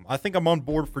Titcomb. I think I'm on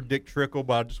board for Dick Trickle,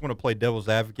 but I just want to play devil's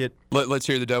advocate. Let's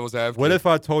hear the devil's advocate. What if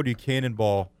I told you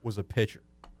Cannonball was a pitcher?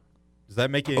 Does that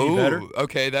make it any better?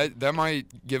 Okay, that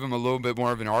might give him a little bit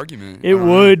more of an argument. It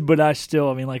would, but I still.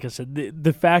 I mean, like I said,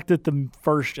 the fact that the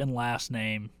first and last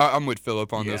name. I'm with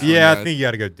Philip on this. Yeah, one, I think you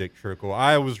got to go Dick Trickle.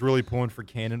 I was really pulling for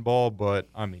Cannonball, but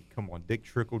I mean, come on, Dick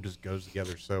Trickle just goes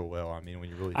together so well. I mean, when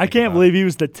you really, I can't believe he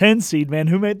was the 10 seed, man.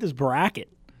 Who made this bracket?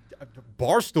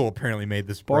 Barstool apparently made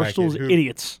this bracket. Barstool's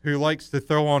idiots. Who likes to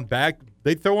throw on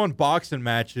They throw on boxing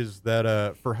matches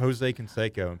that for Jose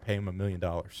Canseco and pay him $1 million.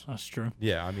 That's true.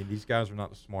 Yeah, I mean, these guys are not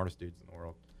the smartest dudes in the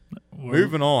world. Well,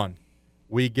 Moving on,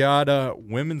 we got a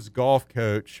women's golf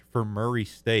coach for Murray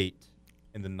State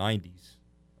in the 90s,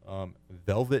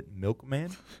 Velvet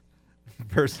Milkman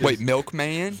versus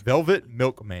Milkman? Velvet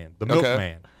Milkman, the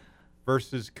Milkman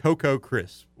versus Coco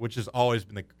Crisp, which has always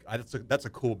been that's a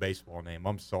cool baseball name.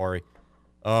 I'm sorry.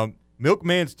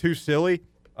 Milkman's too silly.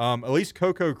 At least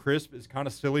Coco Crisp is kind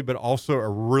of silly, but also a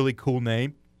really cool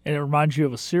name. And it reminds you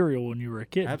of a cereal when you were a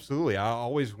kid. Absolutely. I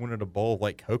always wanted a bowl of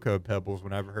like Cocoa Pebbles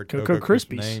whenever I heard Cocoa Crisp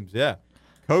Krispies. names. Yeah.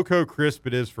 Cocoa Crisp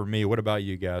it is for me. What about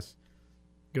you guys?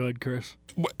 Go ahead, Chris.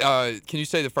 Can you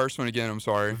say the first one again? I'm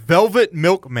sorry. Velvet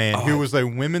Milkman, who was a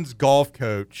women's golf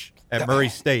coach at Murray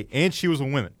State, and she was a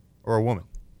woman.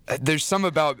 There's some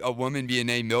about a woman being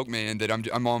named Milkman that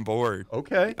I'm on board.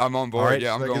 Okay. I'm on board. All right,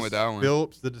 yeah, I'm so I going guess with that one.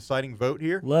 Phillips, the deciding vote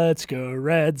here. Let's go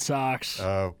Red Sox.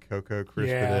 Oh, Cocoa Crisp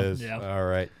Yeah, it is. yeah. All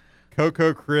right.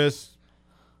 Cocoa Crisp.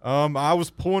 I was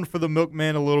pulling for the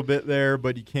Milkman a little bit there,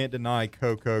 but you can't deny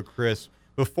Cocoa Crisp.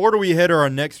 Before we head to our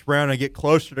next round and get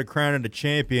closer to crowning the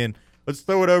champion, let's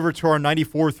throw it over to our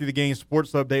 94 Through the Game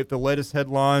sports update with the latest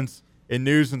headlines in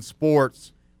news and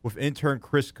sports with intern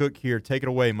Chris Cook here. Take it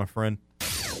away, my friend.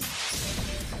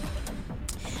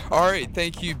 All right,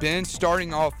 thank you, Ben.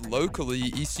 Starting off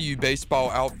locally, ECU baseball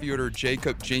outfielder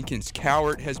Jacob Jenkins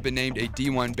Cowart has been named a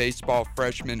D1 baseball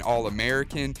freshman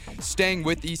All-American. Staying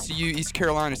with ECU, East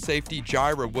Carolina safety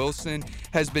Jaira Wilson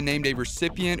has been named a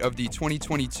recipient of the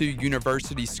 2022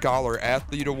 University Scholar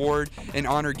Athlete Award, an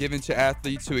honor given to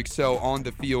athletes who excel on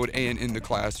the field and in the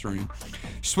classroom.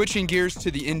 Switching gears to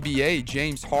the NBA,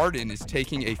 James Harden is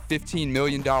taking a $15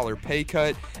 million pay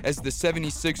cut as the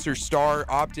 76ers star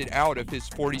opted out of his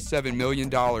 $47 million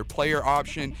player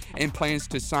option and plans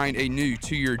to sign a new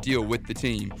 2-year deal with the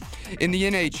team. In the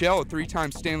NHL,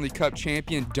 3-time Stanley Cup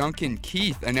champion Duncan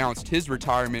Keith announced his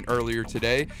retirement earlier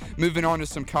today. Moving on to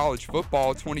some college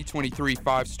football, 2023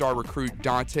 5-star recruit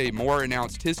Dante Moore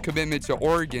announced his commitment to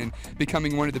Oregon,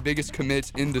 becoming one of the biggest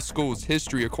commits in the school's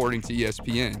history, according to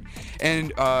ESPN.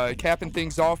 And capping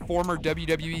things off, former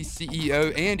WWE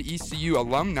CEO and ECU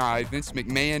alumni Vince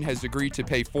McMahon has agreed to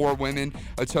pay 4 women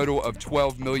a total of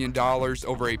 $12 million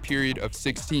over a period of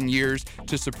 16 years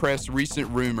to suppress recent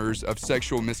rumors of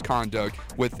sexual misconduct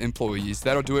with employees.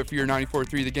 That'll do it for your 94.3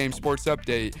 The Game Sports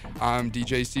Update. I'm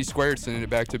DJ C Squared, sending it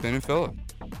back to Ben and Phillip.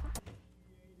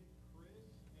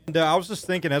 And I was just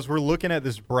thinking, as we're looking at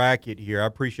this bracket here, I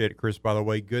appreciate it, Chris, by the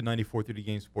way. Good 94.3 The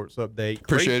Game Sports Update.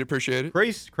 Appreciate it.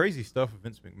 Crazy stuff with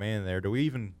Vince McMahon there. Do we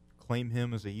even claim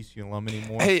him as a ECU alum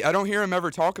anymore? Hey, I don't hear him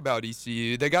ever talk about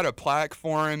ECU. They got a plaque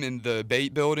for him in the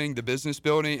Bait building, the business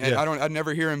building, and I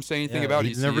never hear him say anything about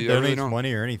ECU. He never donates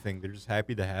money or anything. They're just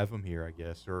happy to have him here, I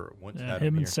guess, or want to have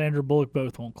him and here. Sandra Bullock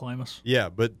both won't claim us. Yeah,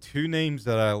 but 2 names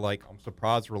that I'm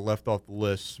surprised were left off the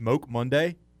list. Smoke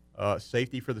Monday,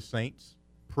 safety for the Saints.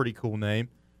 Pretty cool name.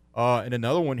 And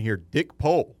another one here, Dick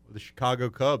Pole, the Chicago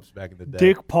Cubs back in the day.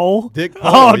 Dick Pole? Dude,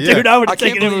 I would have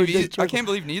taken him. I can't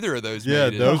believe neither of those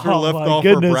made it. Those were left off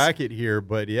our bracket here.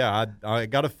 But, yeah, I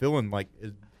got a feeling, like,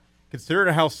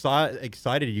 considering how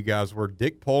excited you guys were,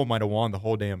 Dick Pole might have won the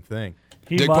whole damn thing.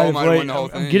 Dick Pole might have won the whole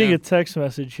thing. I'm getting a text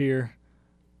message here.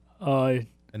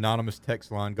 Anonymous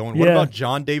text line going, what about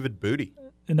John David Booty?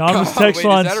 Anonymous text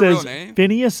line says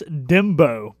Phineas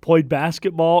Dimbo played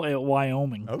basketball at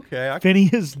Wyoming. Okay.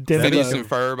 Phineas Dimbo. Phineas and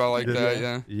Ferb, I like that,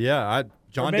 yeah. Yeah,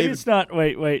 John David. It's not,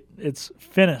 wait. It's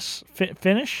Finnis.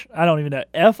 Finish? I don't even know.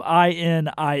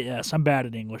 Finis. I'm bad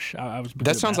at English.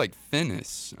 That sounds like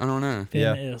Finnis. I don't know.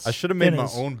 Yeah. I should have made my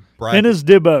own bracket. Phineas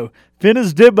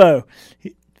Dimbo.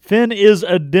 Finn is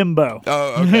a Dimbo.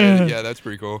 Oh, okay. Yeah, that's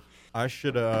pretty cool. I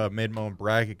should have made my own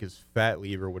bracket because Fat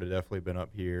Lever would have definitely been up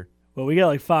here. Well, we got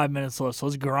like 5 minutes left, so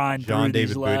let's grind John through David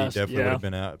these Booty last. definitely would have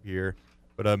been out here.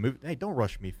 But hey, don't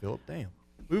rush me, Philip. Damn.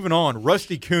 Moving on,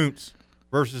 Rusty Kuntz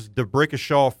versus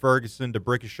DeBrickashaw Ferguson.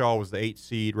 DeBrickashaw was the 8th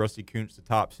seed. Rusty Kuntz the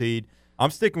top seed.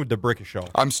 I'm sticking with DeBrickashaw.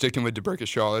 I'm sticking with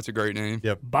DeBrickashaw. That's a great name.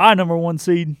 Yep. By number 1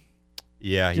 seed.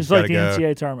 Yeah, he's just like the go.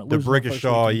 NCAA tournament.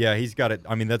 DeBrickashaw, yeah, he's got it.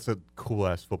 I mean, that's a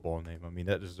cool-ass football name. I mean,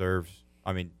 that deserves,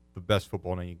 the best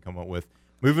football name you can come up with.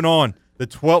 Moving on, the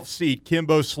 12th seed,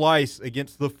 Kimbo Slice,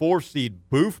 against the 4th seed,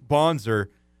 Boof Bonzer.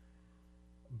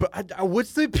 But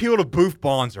what's the appeal to Boof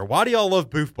Bonzer? Why do y'all love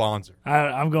Boof Bonzer?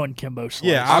 I'm going Kimbo Slice.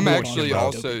 Yeah, I'm actually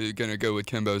also going to go with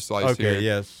Kimbo Slice here. Okay,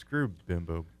 yeah, screw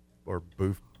Bimbo or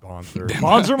Boof Bonzer.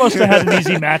 Bonzer must have had an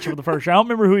easy matchup with the first round. I don't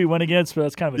remember who he went against, but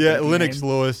that's kind of a Lennox name.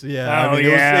 Lewis. Yeah,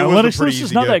 it was Lennox Lewis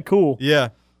is not that cool. Yeah.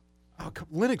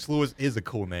 Lennox Lewis is a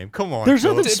cool name. Come on. There's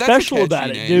nothing special about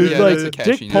it, dude. Yeah, like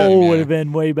Dick Pole would have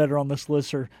been way better on this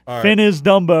list. Or Finn is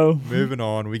Dumbo. Moving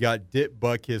on, we got Dick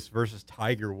Butkus versus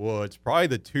Tiger Woods. Probably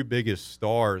the 2 biggest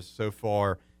stars so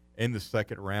far in the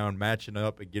second round, matching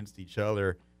up against each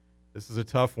other. This is a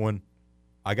tough one.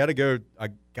 I gotta go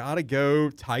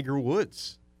Tiger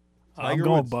Woods. I'm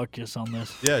going Butkus on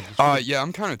this. Yeah,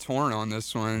 I'm kind of torn on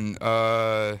this one.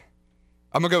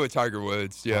 I'm going to go with Tiger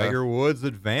Woods, yeah. Tiger Woods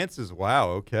advances.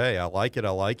 Wow, okay. I like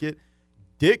it.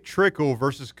 Dick Trickle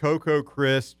versus Coco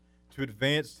Crisp to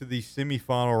advance to the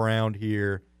semifinal round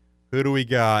here. Who do we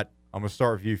got? I'm going to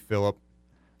start with you, Philip.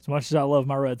 As much as I love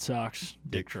my Red Sox,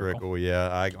 Dick Trickle,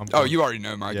 yeah. You already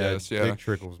know my guess, yeah. Dick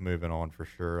Trickle's moving on for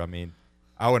sure. I mean,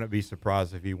 I wouldn't be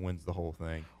surprised if he wins the whole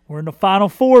thing. We're in the Final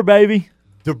Four, baby.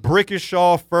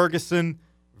 DeBrickashaw Ferguson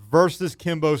versus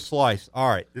Kimbo Slice. All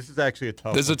right, this is actually a tough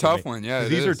one. This is a tough one, yeah.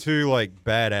 These are 2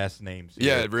 badass names here.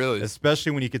 Yeah, it really is.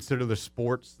 Especially when you consider the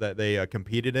sports that they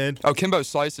competed in. Oh, Kimbo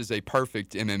Slice is a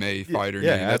perfect MMA fighter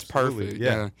name. That's perfect.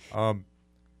 Yeah.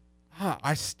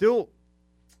 I still.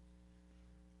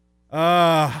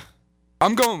 I'm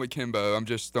going with Kimbo. I'm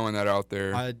just throwing that out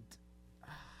there.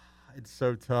 It's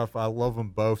so tough. I love them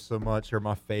both so much. They're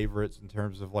my favorites in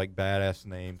terms of like badass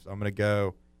names. I'm gonna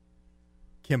go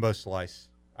Kimbo Slice.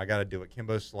 I got to do it.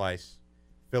 Kimbo Slice.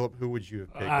 Philip, who would you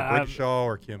have picked? DeBrickashaw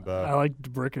or Kimbo? I like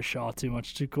DeBrickashaw too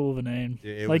much. Too cool of a name.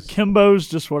 Kimbo's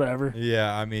just whatever.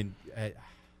 Yeah, I mean,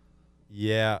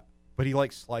 yeah, but he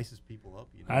like slices people up.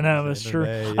 You know, I know, that's true.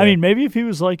 I mean, maybe if he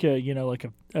was like a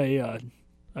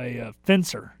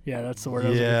fencer. Yeah, that's the word I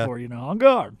was looking for. On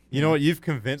guard. You know what? You've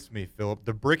convinced me, Philip.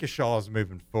 DeBrickashaw is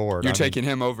moving forward. You're taking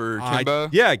him over Kimbo?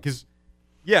 Yeah, because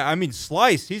Yeah, I mean,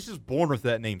 Slice, he's just born with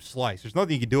that name, Slice. There's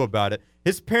nothing you can do about it.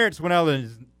 His parents went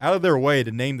out of their way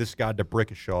to name this guy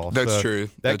DeBrickashaw. That's true.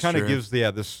 That kind of gives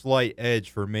the slight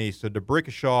edge for me. So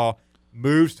DeBrickashaw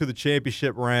moves to the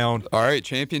championship round. All right,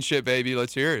 championship, baby.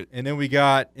 Let's hear it. And then we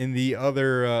got in the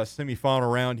other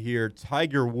semifinal round here,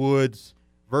 Tiger Woods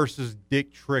versus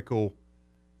Dick Trickle.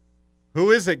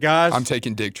 Who is it, guys? I'm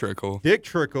taking Dick Trickle. Dick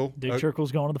Trickle. Dick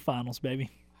Trickle's going to the finals, baby.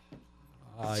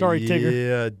 Sorry, Tigger.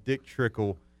 Yeah, Dick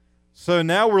Trickle. So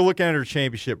now we're looking at our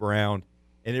championship round,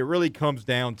 and it really comes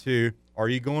down to, are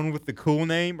you going with the cool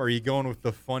name or are you going with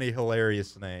the funny,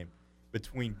 hilarious name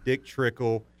between Dick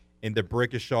Trickle and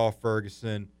DeBrickashaw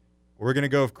Ferguson? We're going to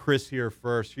go with Chris here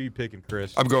first. Who are you picking,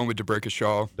 Chris? I'm going with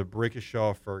DeBrickashaw.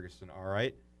 DeBrickashaw Ferguson. All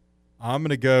right. I'm going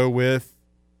to go with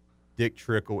Dick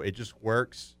Trickle. It just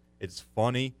works. It's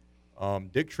funny.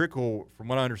 Dick Trickle, from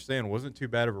what I understand, wasn't too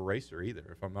bad of a racer either,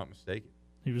 if I'm not mistaken.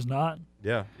 He was not.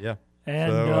 Yeah.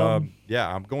 And so,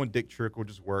 I'm going Dick Trickle.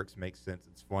 Just works, makes sense.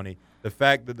 It's funny. The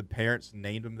fact that the parents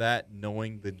named him that,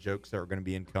 knowing the jokes that are going to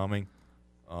be incoming,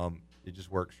 it just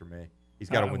works for me.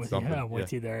 He's got to win something. I'm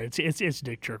with you there. It's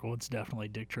Dick Trickle. It's definitely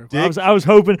Dick Trickle. I was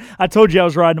hoping. I told you I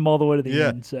was riding him all the way to the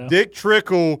end. So Dick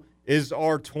Trickle is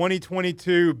our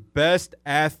 2022 best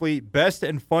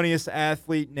and funniest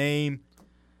athlete name.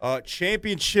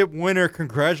 Championship winner.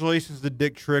 Congratulations to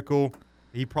Dick Trickle.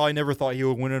 He probably never thought he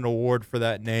would win an award for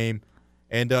that name.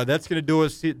 And that's going to do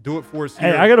it for us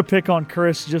here. Hey, I got to pick on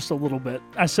Chris just a little bit.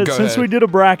 I said since we did a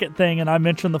bracket thing and I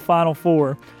mentioned the Final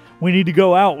Four, we need to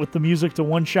go out with the music to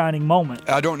One Shining Moment.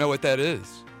 I don't know what that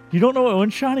is. You don't know what One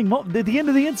Shining Moment? At the end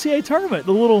of the NCAA tournament,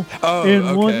 the little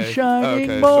One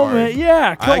Shining Moment. Sorry.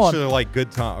 Yeah, come on. I actually like Good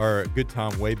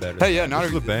Time way better. Hey, yeah, not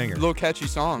a banger. Little catchy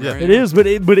song. Yeah. Right? It is, but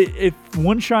if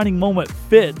One Shining Moment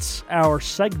fits our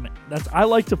segment, I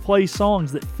like to play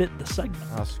songs that fit the segment.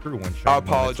 Screw One Shining. I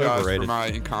apologize for my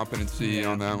incompetency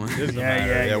on that one.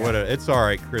 It's all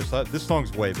right, Chris. This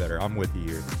song's way better. I'm with you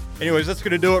here. Anyways, that's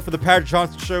going to do it for the Patrick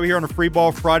Johnson Show here on a Free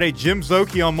Ball Friday. Jim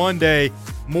Szoke on Monday.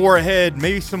 More ahead.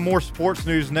 Maybe some more sports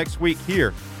news next week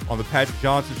here on the Patrick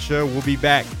Johnson Show. We'll be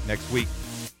back next week.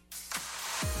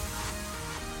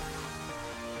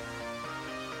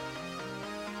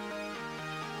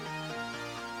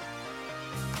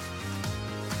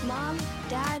 Mom,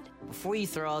 Dad. Before you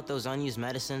throw out those unused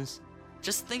medicines,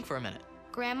 just think for a minute.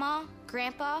 Grandma,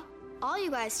 Grandpa, all you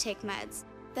guys take meds.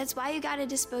 That's why you gotta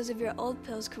dispose of your old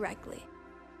pills correctly.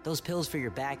 Those pills for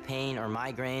your back pain or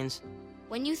migraines.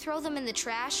 When you throw them in the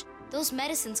trash, those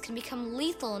medicines can become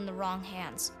lethal in the wrong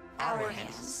hands. Our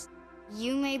hands.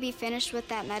 You may be finished with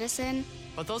that medicine,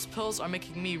 but those pills are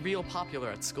making me real popular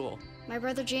at school. My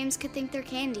brother James could think they're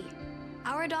candy.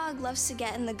 Our dog loves to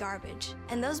get in the garbage,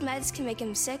 and those meds can make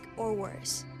him sick or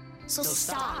worse. So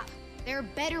stop. There are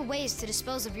better ways to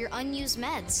dispose of your unused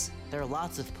meds. There are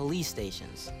lots of police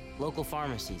stations, local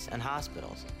pharmacies, and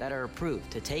hospitals that are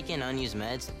approved to take in unused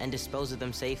meds and dispose of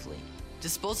them safely.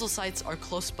 Disposal sites are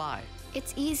close by.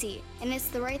 It's easy, and it's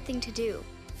the right thing to do.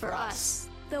 For us.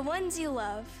 The ones you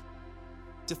love.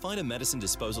 To find a medicine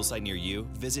disposal site near you,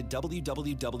 visit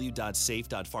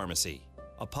www.safe.pharmacy.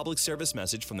 A public service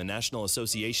message from the National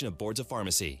Association of Boards of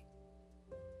Pharmacy.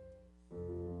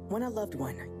 When a loved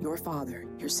one, your father,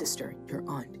 your sister, your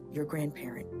aunt, your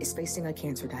grandparent, is facing a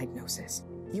cancer diagnosis,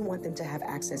 you want them to have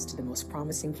access to the most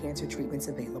promising cancer treatments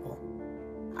available.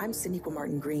 I'm Siniqua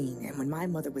Martin Green, and when my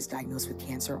mother was diagnosed with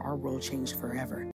cancer, our world changed forever.